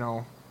 you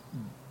know,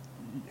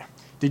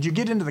 did you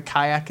get into the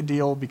kayak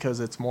deal because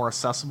it's more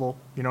accessible?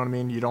 You know what I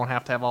mean? You don't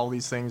have to have all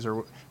these things,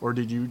 or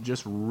did you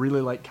just really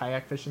like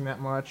kayak fishing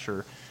that much,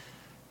 or?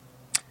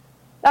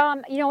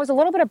 You know, it was a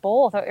little bit of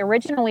both.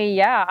 Originally,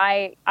 yeah,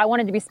 I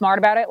wanted to be smart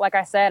about it. Like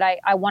I said,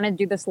 I wanted to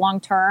do this long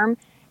term,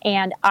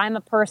 and I'm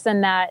a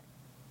person that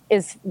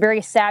is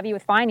very savvy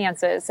with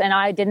finances, and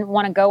I didn't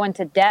want to go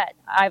into debt.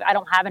 I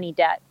don't have any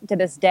debt to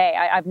this day.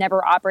 I've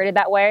never operated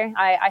that way.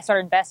 I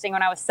started investing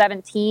when I was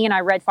 17. I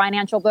read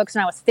financial books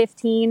when I was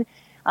 15.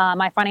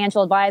 My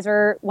financial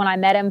advisor, when I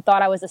met him,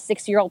 thought I was a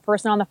 60-year-old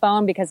person on the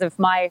phone because of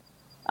my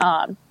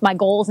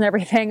goals and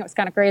everything. It was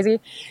kind of crazy.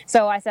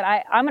 So I said,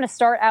 I'm going to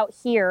start out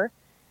here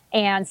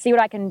and see what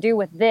I can do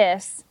with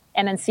this,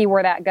 and then see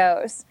where that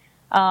goes.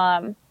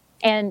 And,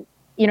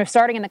 you know,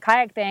 starting in the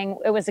kayak thing,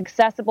 it was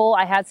accessible.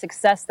 I had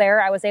success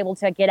there. I was able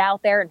to get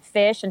out there and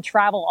fish and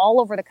travel all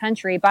over the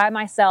country by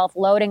myself,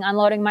 loading,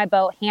 unloading my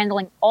boat,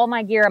 handling all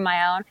my gear on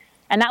my own.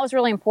 And that was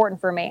really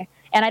important for me.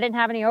 and I didn't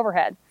have any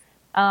overhead.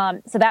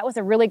 So that was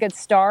a really good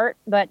start.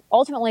 But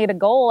ultimately, the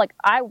goal, like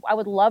I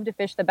would love to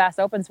fish the Bass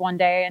Opens one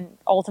day, and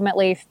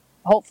ultimately,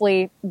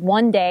 hopefully,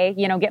 one day,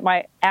 get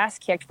my ass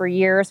kicked for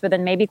years, but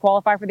then maybe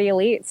qualify for the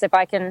elites if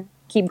I can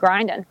keep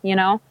grinding.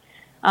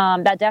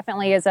 That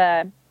definitely is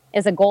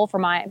a goal for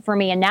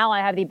me. And now I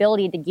have the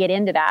ability to get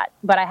into that,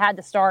 but I had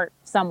to start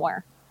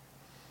somewhere.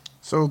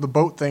 So the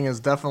boat thing is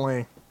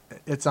definitely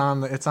it's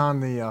on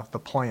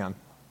the plan.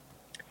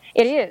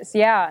 It is,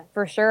 yeah,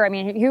 for sure. I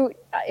mean,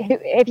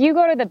 if you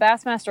go to the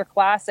Bassmaster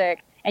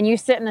Classic and you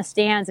sit in the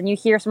stands and you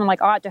hear someone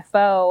like Ott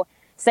Defoe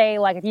say,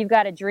 like, if you've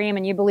got a dream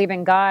and you believe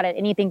in God,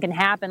 anything can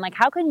happen. Like,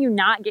 how can you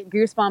not get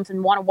goosebumps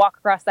and want to walk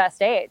across that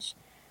stage?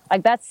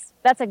 Like,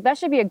 that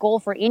should be a goal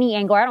for any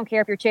angler. I don't care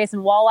if you're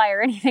chasing walleye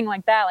or anything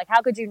like that. Like, how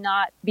could you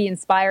not be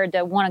inspired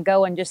to want to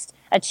go and just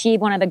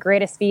achieve one of the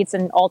greatest feats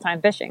in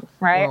all-time fishing,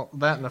 right? Well,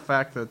 that and the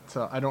fact that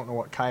I don't know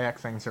what kayak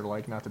things are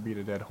like, not to beat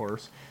a dead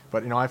horse,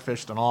 but, I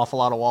fished an awful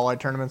lot of walleye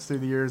tournaments through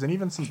the years and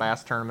even some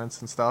bass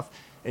tournaments and stuff.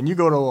 And you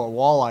go to a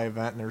walleye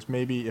event and there's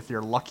maybe, if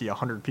you're lucky,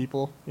 100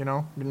 people,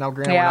 Now,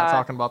 granted, we're not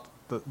talking about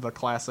the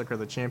classic or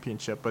the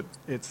championship, but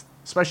it's,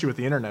 especially with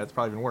the internet, it's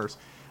probably even worse.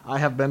 I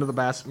have been to the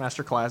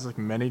Bassmaster Classic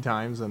many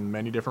times in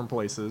many different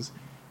places,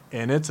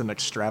 and it's an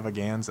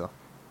extravaganza.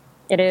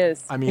 It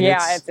is. I mean,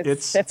 yeah,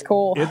 it's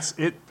cool.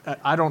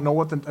 I don't know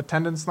what the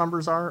attendance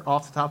numbers are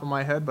off the top of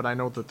my head, but I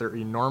know that they're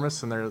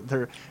enormous and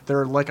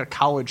they're like a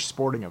college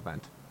sporting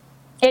event.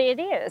 It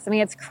is. I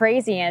mean, it's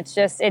crazy, and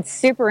it's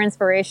super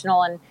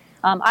inspirational. And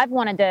I've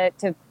wanted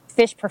to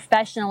fish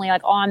professionally,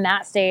 like on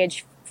that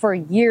stage, for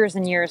years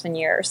and years and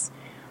years.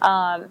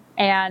 And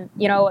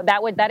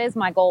that is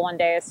my goal one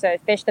day, is to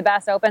fish the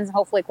Bass Opens and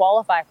hopefully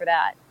qualify for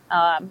that.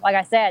 Like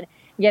I said,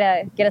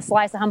 get a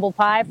slice of humble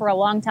pie for a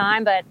long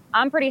time, but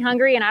I'm pretty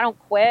hungry and I don't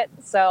quit.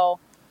 So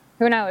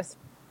who knows?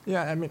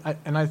 Yeah. I mean,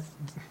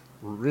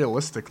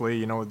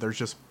 realistically, there's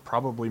just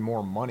probably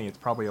more money. It's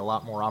probably a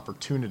lot more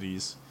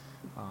opportunities,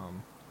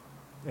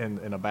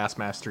 in a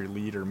Bassmaster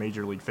Elite or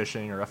Major League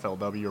Fishing or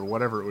FLW or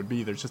whatever it would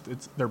be.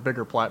 They're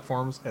bigger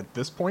platforms at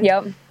this point.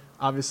 Yep.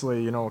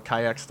 Obviously,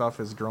 kayak stuff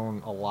has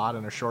grown a lot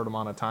in a short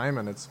amount of time,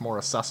 and it's more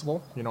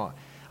accessible.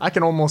 I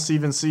can almost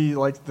even see,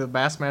 like, the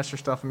Bassmaster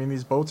stuff. I mean,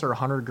 these boats are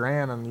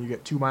 $100,000, and you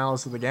get 2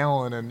 miles to the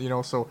gallon,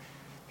 and so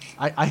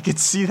I could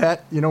see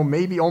that,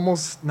 maybe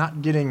almost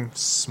not getting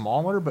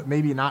smaller, but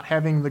maybe not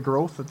having the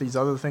growth that these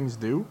other things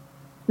do.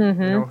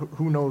 Mm-hmm.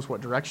 Who knows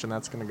what direction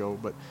that's going to go.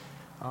 But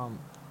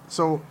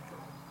so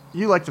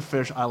you like to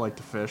fish, I like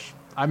to fish.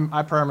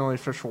 I primarily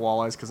fish for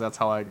walleyes because that's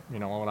how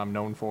what I'm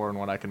known for and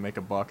what I can make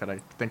a buck, and I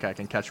think I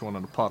can catch one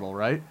in a puddle,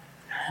 right?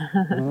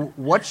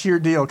 What's your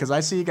deal? Because I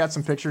see you got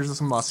some pictures of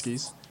some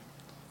muskies.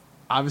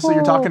 Obviously,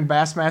 you're talking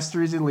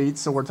Bassmasters Elite,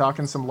 so we're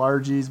talking some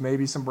largies,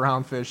 maybe some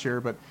brownfish here.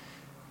 But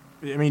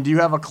I mean, do you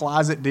have a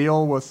closet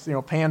deal with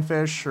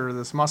panfish or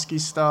this muskie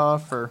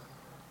stuff, or?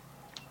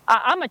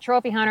 I'm a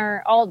trophy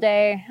hunter all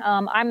day.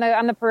 I'm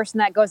the person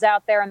that goes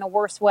out there in the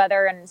worst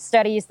weather and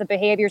studies the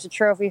behaviors of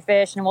trophy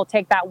fish, and will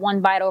take that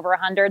one bite over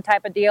 100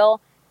 type of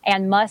deal.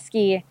 And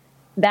muskie,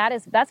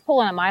 that's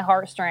pulling at my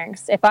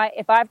heartstrings. If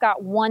I've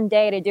got one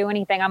day to do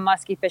anything, I'm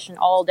muskie fishing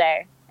all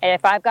day. And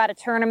if I've got a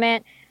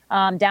tournament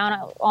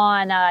down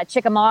on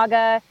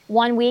Chickamauga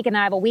 1 week, and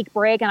I have a week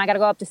break, and I got to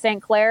go up to St.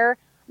 Clair,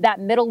 that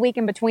middle week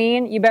in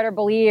between, you better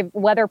believe,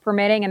 weather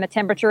permitting and the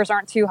temperatures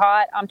aren't too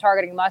hot, I'm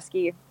targeting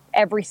muskie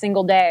every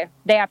single day.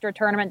 Day after a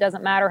tournament,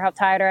 doesn't matter how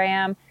tired I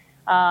am.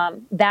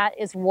 That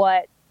is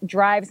what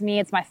drives me.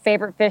 It's my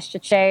favorite fish to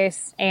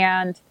chase,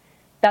 and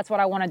that's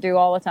what I want to do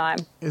all the time.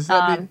 Is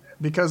that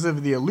because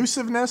of the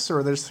elusiveness,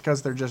 or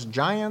because they're just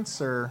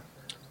giants, or?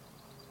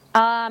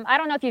 I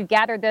don't know if you've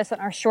gathered this in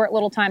our short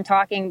little time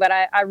talking, but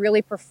I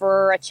really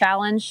prefer a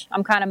challenge.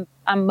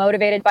 I'm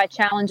motivated by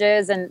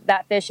challenges, and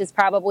that fish is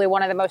probably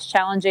one of the most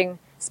challenging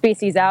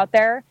species out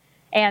there.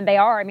 And they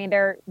are. I mean,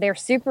 they're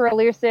super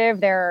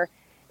elusive.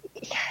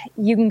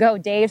 You can go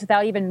days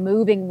without even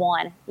moving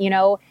one.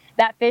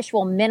 That fish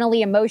will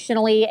mentally,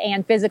 emotionally,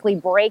 and physically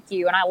break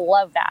you, and I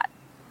love that.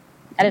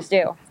 I just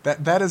do.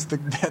 That's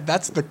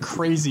the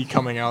crazy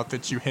coming out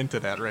that you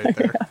hinted at right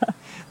there.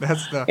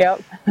 That's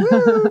the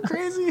woo,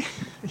 crazy.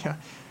 Yeah.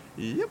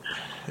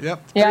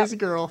 Yep. Crazy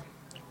girl.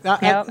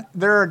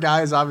 There are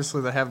guys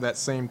obviously that have that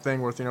same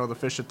thing with the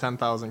fish at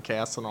 10,000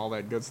 casts and all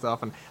that good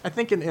stuff, and I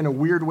think in a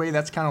weird way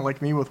that's kind of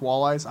like me with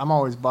walleyes. I'm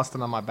always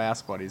busting on my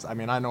bass buddies. I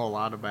mean, I know a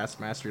lot of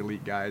Bassmaster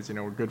Elite guys.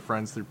 We're good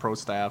friends through pro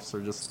staffs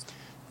or just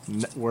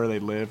where they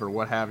live or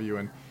what have you,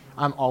 and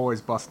I'm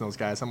always busting those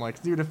guys. I'm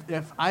like, dude,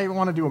 if I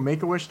want to do a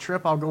Make-A-Wish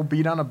trip, I'll go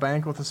beat on a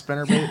bank with a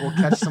spinnerbait. We'll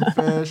catch some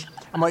fish.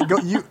 I'm like,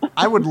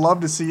 I would love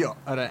to see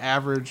an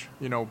average,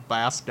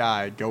 bass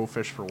guy go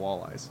fish for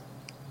walleyes.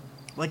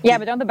 But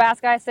don't the bass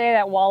guys say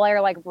that walleye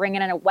are like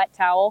bringing in a wet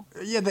towel?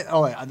 Yeah,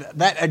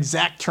 that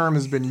exact term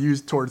has been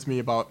used towards me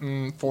about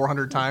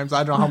 400 times.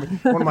 I don't know how many.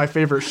 One of my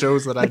favorite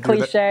shows that I do.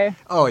 Cliche.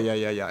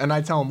 Yeah. And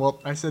I tell them,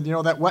 well, I said,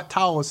 that wet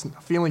towel is a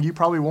feeling you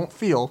probably won't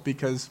feel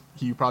because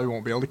you probably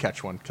won't be able to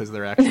catch one because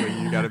they're actually,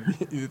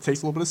 it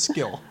takes a little bit of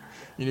skill.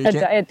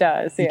 It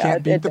does. You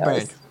can't beat the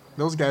bank.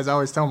 those guys, I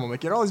always tell them, I'm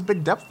like, you get all these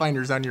big depth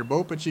finders on your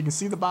boat, but you can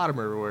see the bottom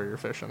everywhere you're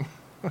fishing.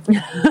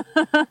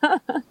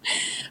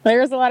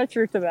 There's a lot of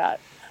truth to that.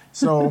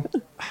 So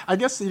I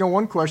guess,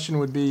 one question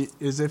would be,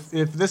 is if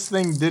this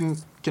thing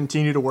didn't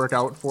continue to work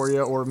out for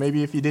you, or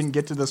maybe if you didn't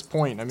get to this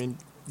point, I mean,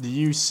 do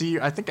you see,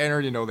 I think I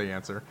already know the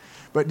answer,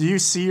 but do you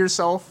see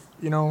yourself,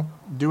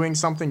 doing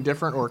something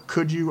different, or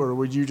could you, or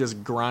would you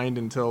just grind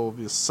until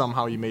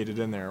somehow you made it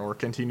in there, or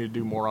continue to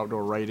do more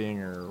outdoor writing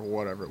or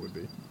whatever it would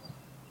be?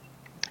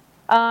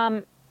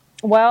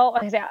 Well,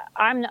 like I say,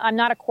 I'm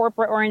not a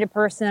corporate oriented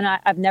person.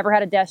 I've never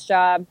had a desk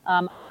job.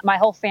 My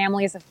whole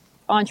family is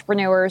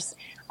entrepreneurs.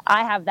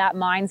 I have that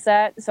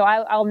mindset, so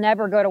I'll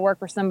never go to work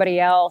for somebody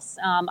else.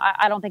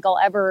 I don't think I'll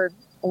ever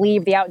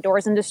leave the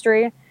outdoors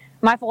industry.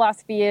 My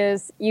philosophy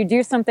is you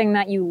do something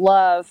that you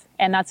love,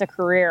 and that's a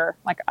career.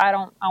 Like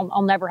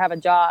I'll never have a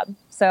job.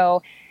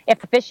 So if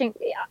the fishing,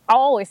 I'll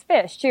always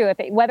fish too.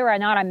 Whether or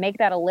not I make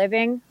that a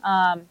living,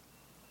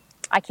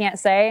 I can't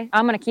say.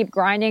 I'm going to keep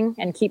grinding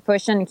and keep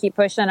pushing and keep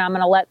pushing. I'm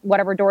going to let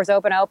whatever doors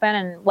open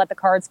and let the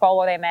cards fall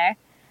where they may.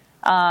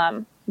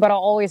 But I'll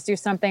always do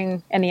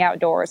something in the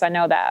outdoors. I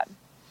know that.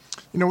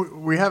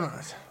 We haven't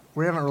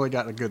really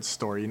got a good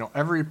story.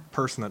 Every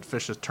person that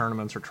fishes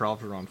tournaments or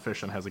travels around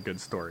fishing has a good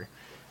story.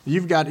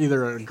 You've got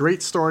either a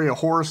great story, a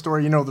horror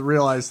story.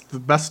 Realize the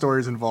best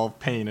stories involve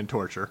pain and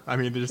torture. I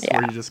mean,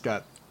 where you just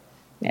got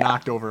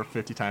knocked over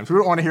 50 times. We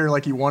don't want to hear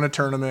like you won a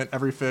tournament,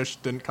 every fish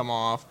didn't come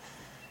off.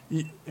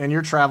 In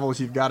your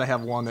travels, you've got to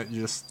have one that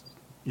you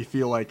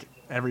feel like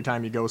every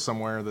time you go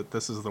somewhere that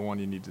this is the one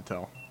you need to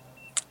tell.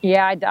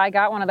 Yeah, I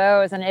got one of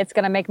those, and it's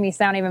going to make me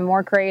sound even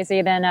more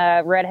crazy than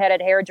a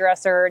redheaded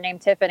hairdresser named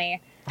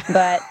Tiffany.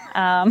 But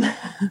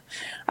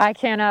I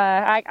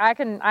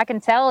can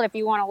tell it if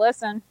you want to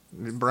listen.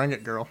 Bring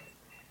it, girl.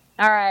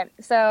 All right.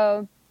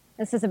 So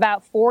this is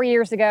about 4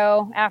 years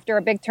ago after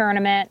a big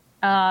tournament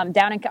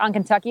down on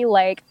Kentucky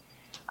Lake.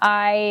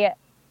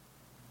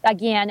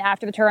 Again,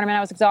 after the tournament, I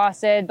was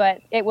exhausted,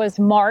 but it was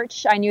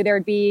March. I knew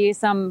there'd be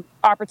some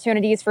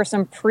opportunities for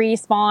some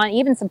pre-spawn,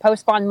 even some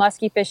post-spawn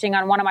muskie fishing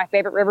on one of my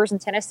favorite rivers in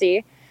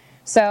Tennessee.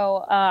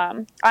 So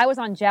I was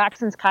on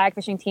Jackson's kayak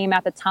fishing team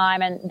at the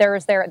time, and there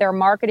was their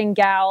marketing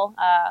gal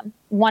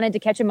wanted to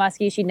catch a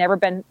muskie. She'd never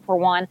been for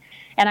one.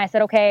 And I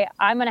said, okay,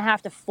 I'm going to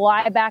have to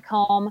fly back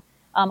home.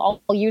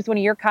 I'll use one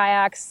of your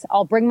kayaks.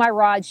 I'll bring my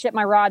rod, ship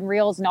my rod and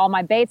reels and all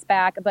my baits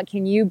back. But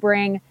can you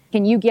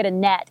get a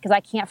net? Because I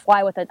can't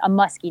fly with a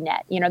muskie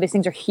net. These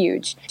things are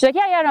huge. She's like,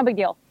 yeah, no big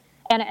deal.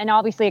 And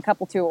obviously a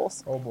couple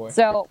tools. Oh boy.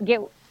 So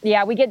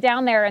we get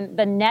down there, and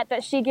the net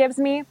that she gives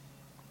me,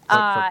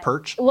 for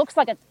perch, looks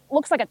like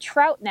a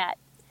trout net.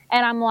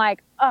 And I'm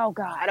like, oh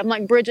God. I'm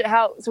like, Bridget,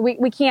 how? So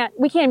we can't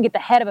even get the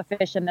head of a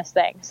fish in this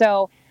thing.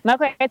 So I'm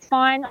like, okay, it's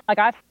fine. Like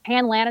I've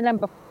hand landed them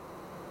before.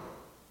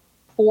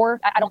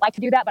 I don't like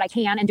to do that, but I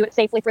can and do it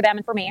safely for them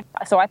and for me.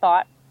 So I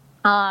thought.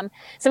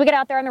 So we get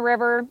out there on the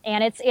river,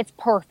 and it's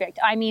perfect.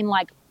 I mean,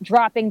 like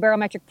dropping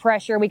barometric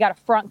pressure. We got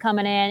a front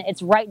coming in.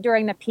 It's right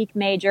during the peak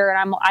major,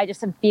 and I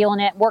just am feeling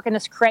it. Working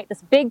this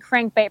big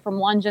crankbait from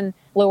Lungen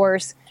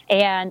Lures,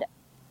 and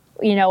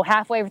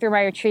halfway through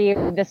my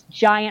retrieve, this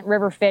giant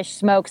river fish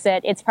smokes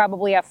it. It's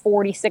probably a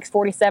 46,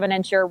 47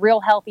 incher, real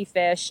healthy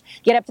fish.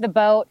 Get up to the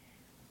boat,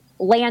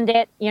 land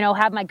it,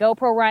 have my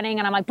GoPro running,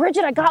 and I'm like,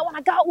 Bridget, I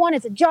got one.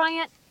 It's a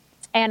giant.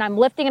 And I'm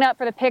lifting it up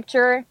for the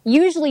picture.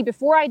 Usually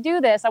before I do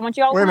this, I want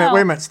you all to know.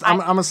 Wait a minute. I'm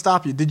going to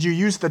stop you. Did you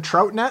use the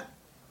trout net?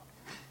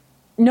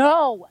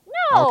 No.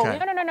 Okay.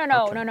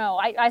 No.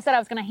 I said I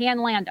was going to hand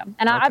land them.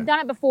 And I've done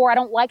it before. I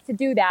don't like to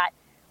do that,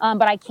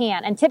 but I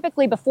can. And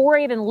typically before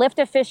I even lift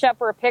a fish up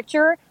for a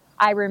picture,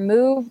 I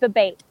remove the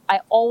bait. I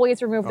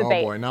always remove the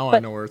bait. Oh boy, now I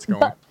know where it's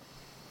going.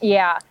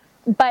 Yeah.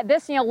 But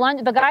this,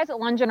 the guys at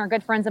Lungen are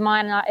good friends of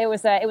mine, and it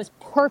was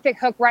perfect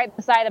hook right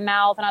beside the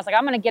mouth. And I was like,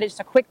 I'm going to get just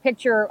a quick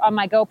picture on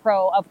my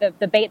GoPro of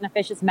the bait in the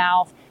fish's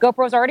mouth.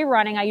 GoPro's already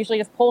running. I usually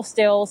just pull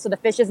still so the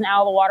fish isn't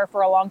out of the water for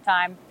a long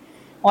time.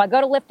 Well, I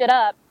go to lift it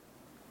up,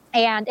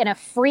 and in a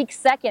freak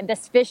second,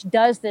 this fish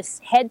does this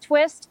head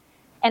twist,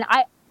 and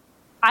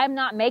I'm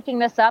not making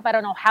this up. I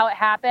don't know how it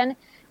happened.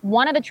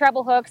 One of the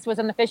treble hooks was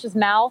in the fish's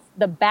mouth.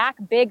 The back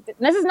big,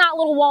 this is not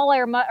little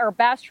walleye or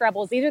bass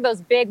trebles. These are those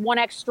big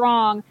 1X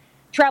strong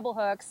treble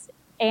hooks,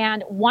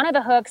 and one of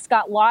the hooks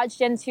got lodged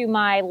into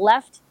my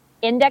left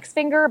index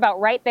finger about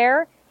right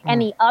there,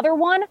 and the other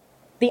one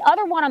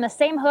on the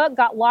same hook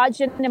got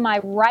lodged into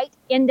my right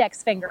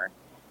index finger,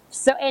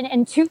 so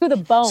and to the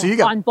bone. So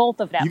on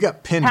both of them. You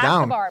got pinned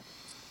down. The barb.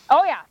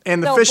 Oh yeah.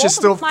 And the fish is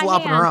still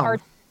flopping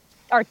around.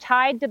 Are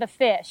tied to the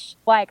fish,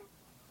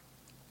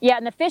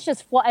 and the fish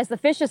as the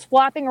fish is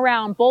flopping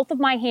around, both of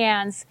my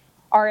hands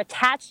are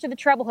attached to the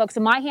treble hooks,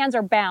 and my hands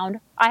are bound.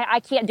 I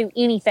can't do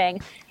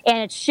anything, and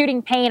it's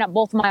shooting pain at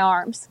both my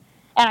arms.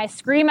 And I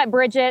scream at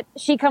Bridget.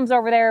 She comes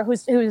over there,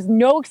 who's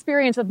no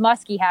experience with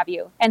muskie, have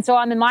you? And so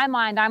in my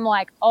mind, I'm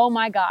like, oh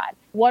my God,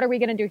 what are we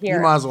going to do here?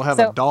 You might as well have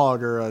a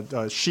dog or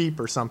a sheep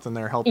or something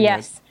there helping you.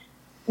 Yes.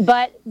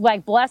 But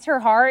bless her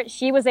heart,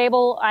 she was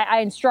able, I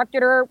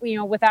instructed her,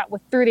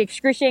 through the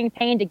excruciating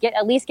pain to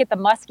at least get the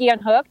muskie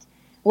unhooked.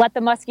 let the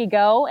muskie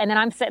go, and then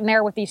I'm sitting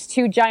there with these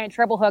 2 giant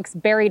treble hooks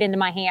buried into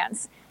my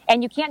hands.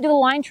 And you can't do the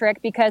line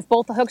trick because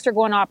both the hooks are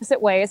going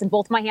opposite ways and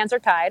both my hands are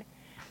tied.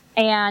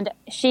 And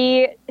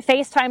she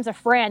FaceTimes a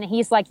friend, and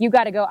he's like, "You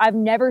got to go. I've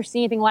never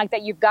seen anything like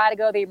that. You've got to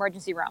go to the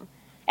emergency room."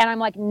 And I'm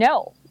like,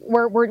 "No,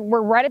 we're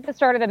right at the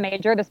start of the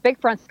major. This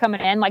big front's coming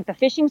in. Like, the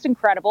fishing's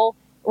incredible.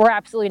 We're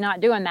absolutely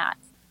not doing that."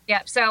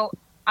 Yeah. So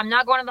I'm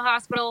not going to the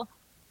hospital.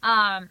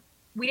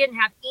 We didn't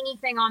have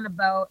anything on the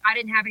boat. I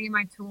didn't have any of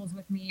my tools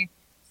with me.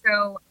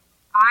 So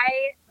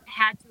I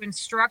had to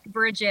instruct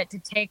Bridget to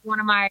take one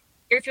of my,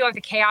 if you like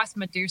the Chaos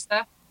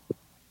Medusa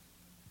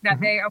that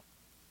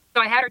so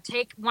I had her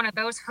take one of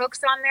those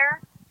hooks on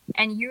there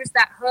and use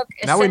that hook.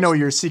 Now we know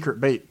your secret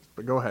bait,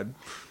 but go ahead.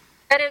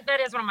 That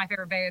is one of my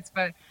favorite baits,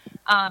 but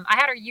I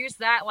had her use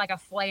that like a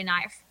fillet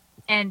knife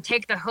and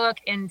take the hook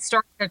and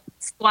start to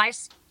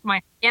slice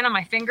my skin on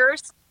my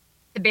fingers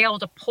to be able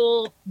to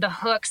pull the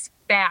hooks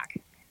back.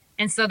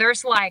 And so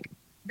there's like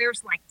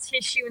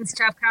tissue and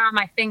stuff coming on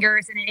my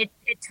fingers, and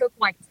it took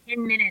like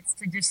 10 minutes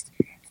to just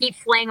keep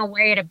flaying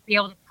away to be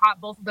able to pop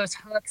both of those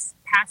hooks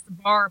past the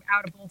barb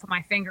out of both of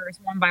my fingers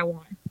one by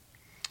one.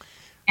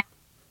 And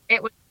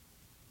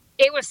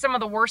it was some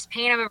of the worst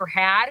pain I've ever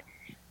had,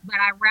 but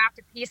I ripped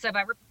a piece of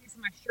my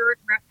shirt,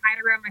 tied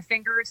it around my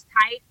fingers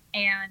tight,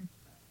 and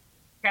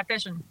kept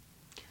fishing.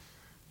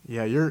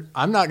 Yeah,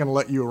 I'm not going to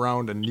let you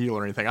around a needle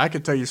or anything. I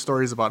could tell you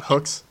stories about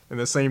hooks and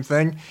the same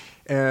thing.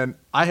 And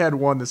I had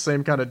the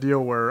same kind of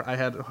deal where I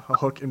had a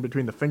hook in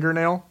between the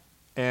fingernail.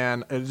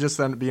 And it just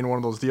ended up being one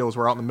of those deals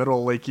where out in the middle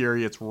of Lake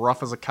Erie, it's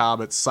rough as a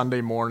cob. It's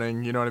Sunday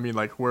morning. You know what I mean?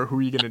 Like, who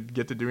are you going to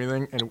get to do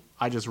anything? And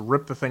I just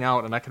ripped the thing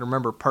out. And I can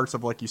remember parts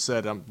of, like you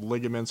said,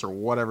 ligaments or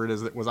whatever it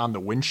is that was on the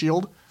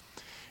windshield.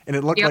 And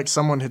it looked like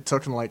someone had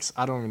taken, like,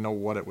 I don't even know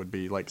what it would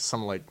be, like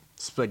some, like,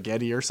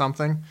 spaghetti or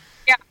something.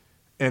 Yeah.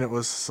 And it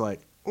was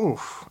like,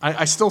 oof.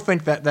 I still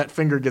think that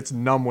finger gets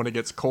numb when it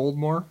gets cold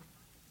more.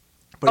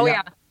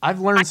 But I've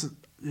learned.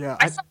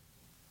 I saw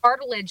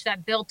cartilage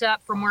that built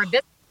up from where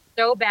this was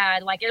so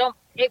bad. Like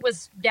it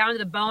was down to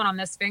the bone on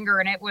this finger,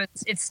 and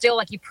it's still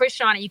like you push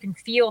on it, you can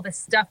feel the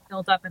stuff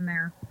built up in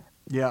there.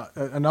 Yeah,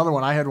 another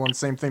one. I had one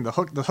same thing. The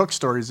hook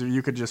stories.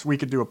 We could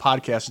do a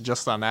podcast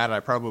just on that. I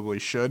probably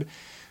should,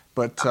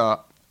 but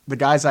the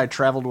guys I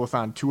traveled with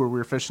on tour, we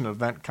were fishing an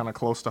event kind of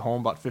close to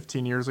home about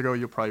 15 years ago.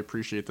 You'll probably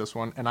appreciate this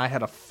one. And I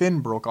had a fin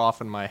broke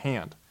off in my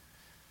hand.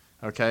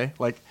 Okay?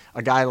 Like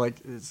a guy,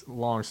 it's a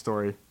long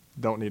story.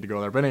 Don't need to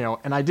go there. But anyhow,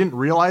 and I didn't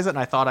realize it, and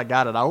I thought I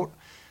got it out.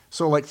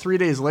 So like 3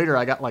 days later,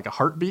 I got like a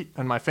heartbeat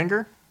in my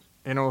finger.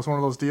 And it was one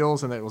of those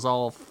deals, and it was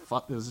all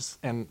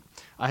and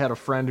I had a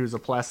friend who's a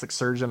plastic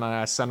surgeon, and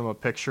I sent him a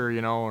picture,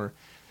 or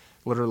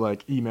literally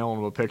like emailing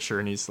him a picture,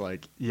 and he's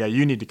like, "Yeah,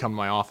 you need to come to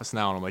my office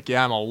now." And I'm like,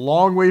 "Yeah, I'm a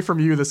long way from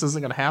you. This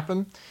isn't going to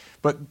happen."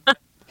 But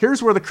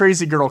here's where the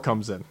crazy girl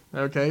comes in,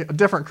 okay? A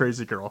different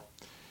crazy girl.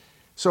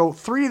 So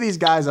 3 of these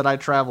guys that I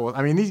travel with,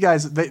 I mean, these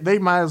guys, they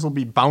might as well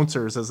be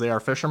bouncers as they are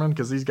fishermen,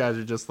 because these guys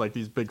are just like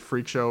these big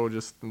freak show,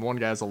 just one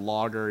guy's a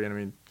logger, you know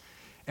what I mean?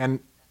 And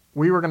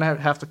we were going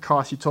to have to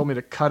cross, he told me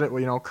to cut it,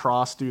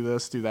 cross, do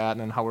this, do that, and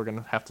then how we're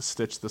going to have to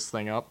stitch this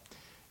thing up.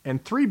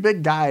 And 3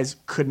 big guys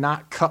could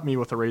not cut me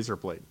with a razor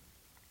blade.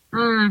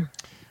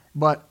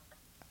 But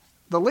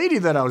the lady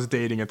that I was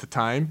dating at the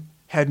time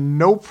had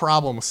no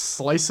problem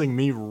slicing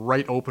me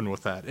right open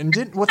with that, and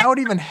without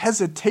even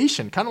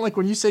hesitation. Kind of like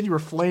when you said you were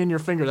flaying your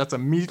finger, that's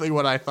immediately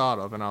what I thought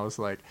of, and I was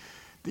like,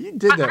 "You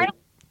did that."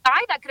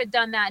 I that could have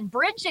done that. And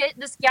Bridget,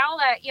 this gal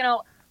that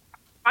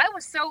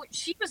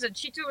she was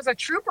a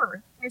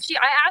trooper, and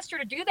I asked her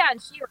to do that, and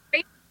she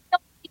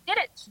did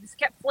it. She just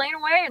kept flaying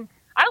away, and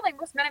I don't think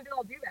most men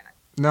will do that.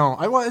 No,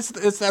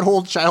 it's that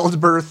whole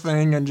childbirth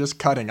thing and just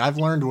cutting. I've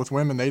learned with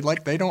women, they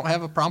don't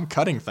have a problem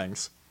cutting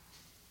things.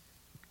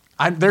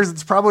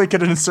 It's probably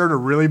could insert a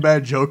really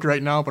bad joke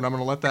right now, but I'm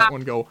going to let that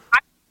one go. I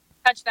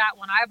touch that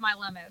one. I have my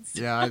limits.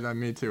 Yeah,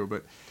 me too.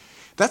 But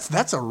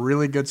that's a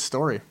really good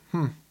story.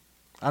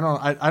 I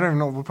don't even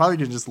know. We'll probably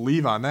could just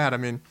leave on that. I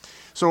mean,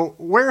 so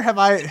where have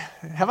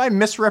I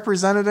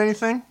misrepresented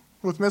anything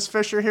with Miss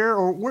Fisher here,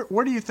 or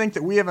where do you think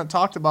that we haven't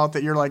talked about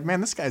that you're like,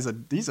 man, this guy's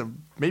he's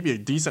maybe a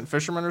decent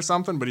fisherman or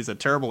something, but he's a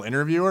terrible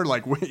interviewer.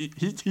 Like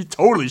he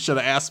totally should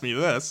have asked me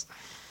this.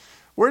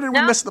 Where did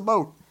we miss the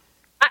boat?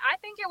 I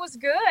think it was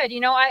good.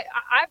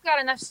 I've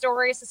got enough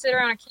stories to sit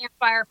around a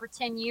campfire for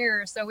 10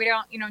 years, so we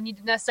don't, need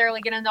to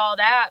necessarily get into all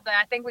that. But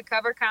I think we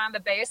covered kind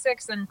of the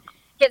basics and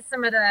hit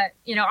some of the,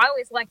 I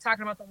always like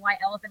talking about the white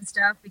elephant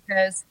stuff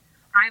because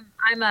I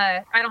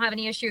don't have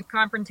any issue with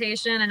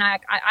confrontation, and I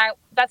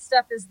that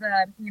stuff is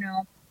the,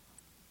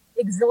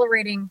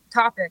 exhilarating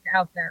topic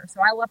out there. So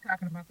I love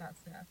talking about that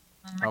stuff.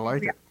 I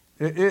like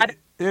it.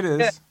 It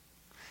is.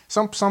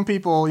 Some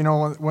people,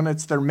 when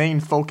it's their main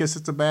focus,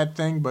 it's a bad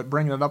thing, but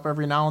bringing it up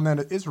every now and then,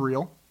 it is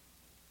real.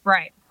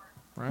 Right.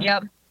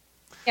 Yep.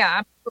 Yeah,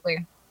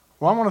 absolutely.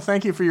 Well, I want to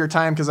thank you for your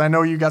time, because I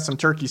know you got some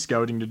turkey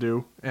scouting to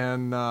do,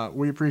 and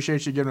we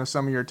appreciate you giving us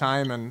some of your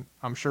time, and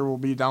I'm sure we'll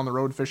be down the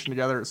road fishing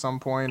together at some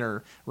point,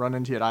 or run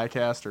into you at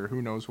ICAST, or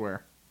who knows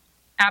where.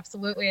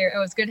 Absolutely. It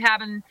was good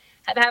having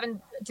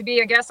having to be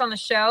a guest on the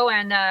show,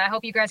 and I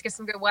hope you guys get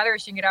some good weather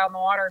so you can get out in the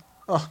water.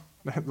 Oh,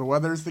 the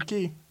weather's the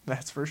key.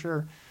 That's for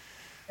sure.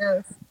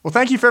 Yes. Well,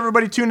 thank you for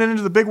everybody tuning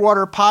into the Big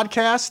Water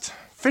Podcast.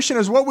 Fishing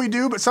is what we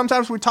do, but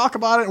sometimes we talk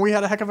about it, and we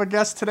had a heck of a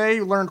guest today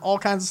who learned all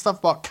kinds of stuff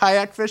about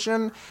kayak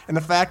fishing and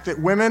the fact that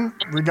women,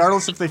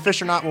 regardless if they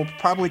fish or not, will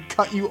probably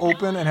cut you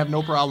open and have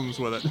no problems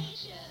with it.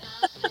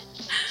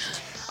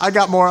 I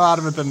got more out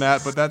of it than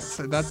that, but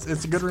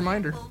it's a good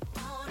reminder.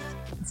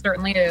 It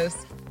certainly is.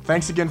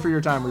 Thanks again for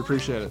your time. We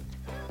appreciate it.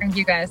 Thank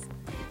you, guys.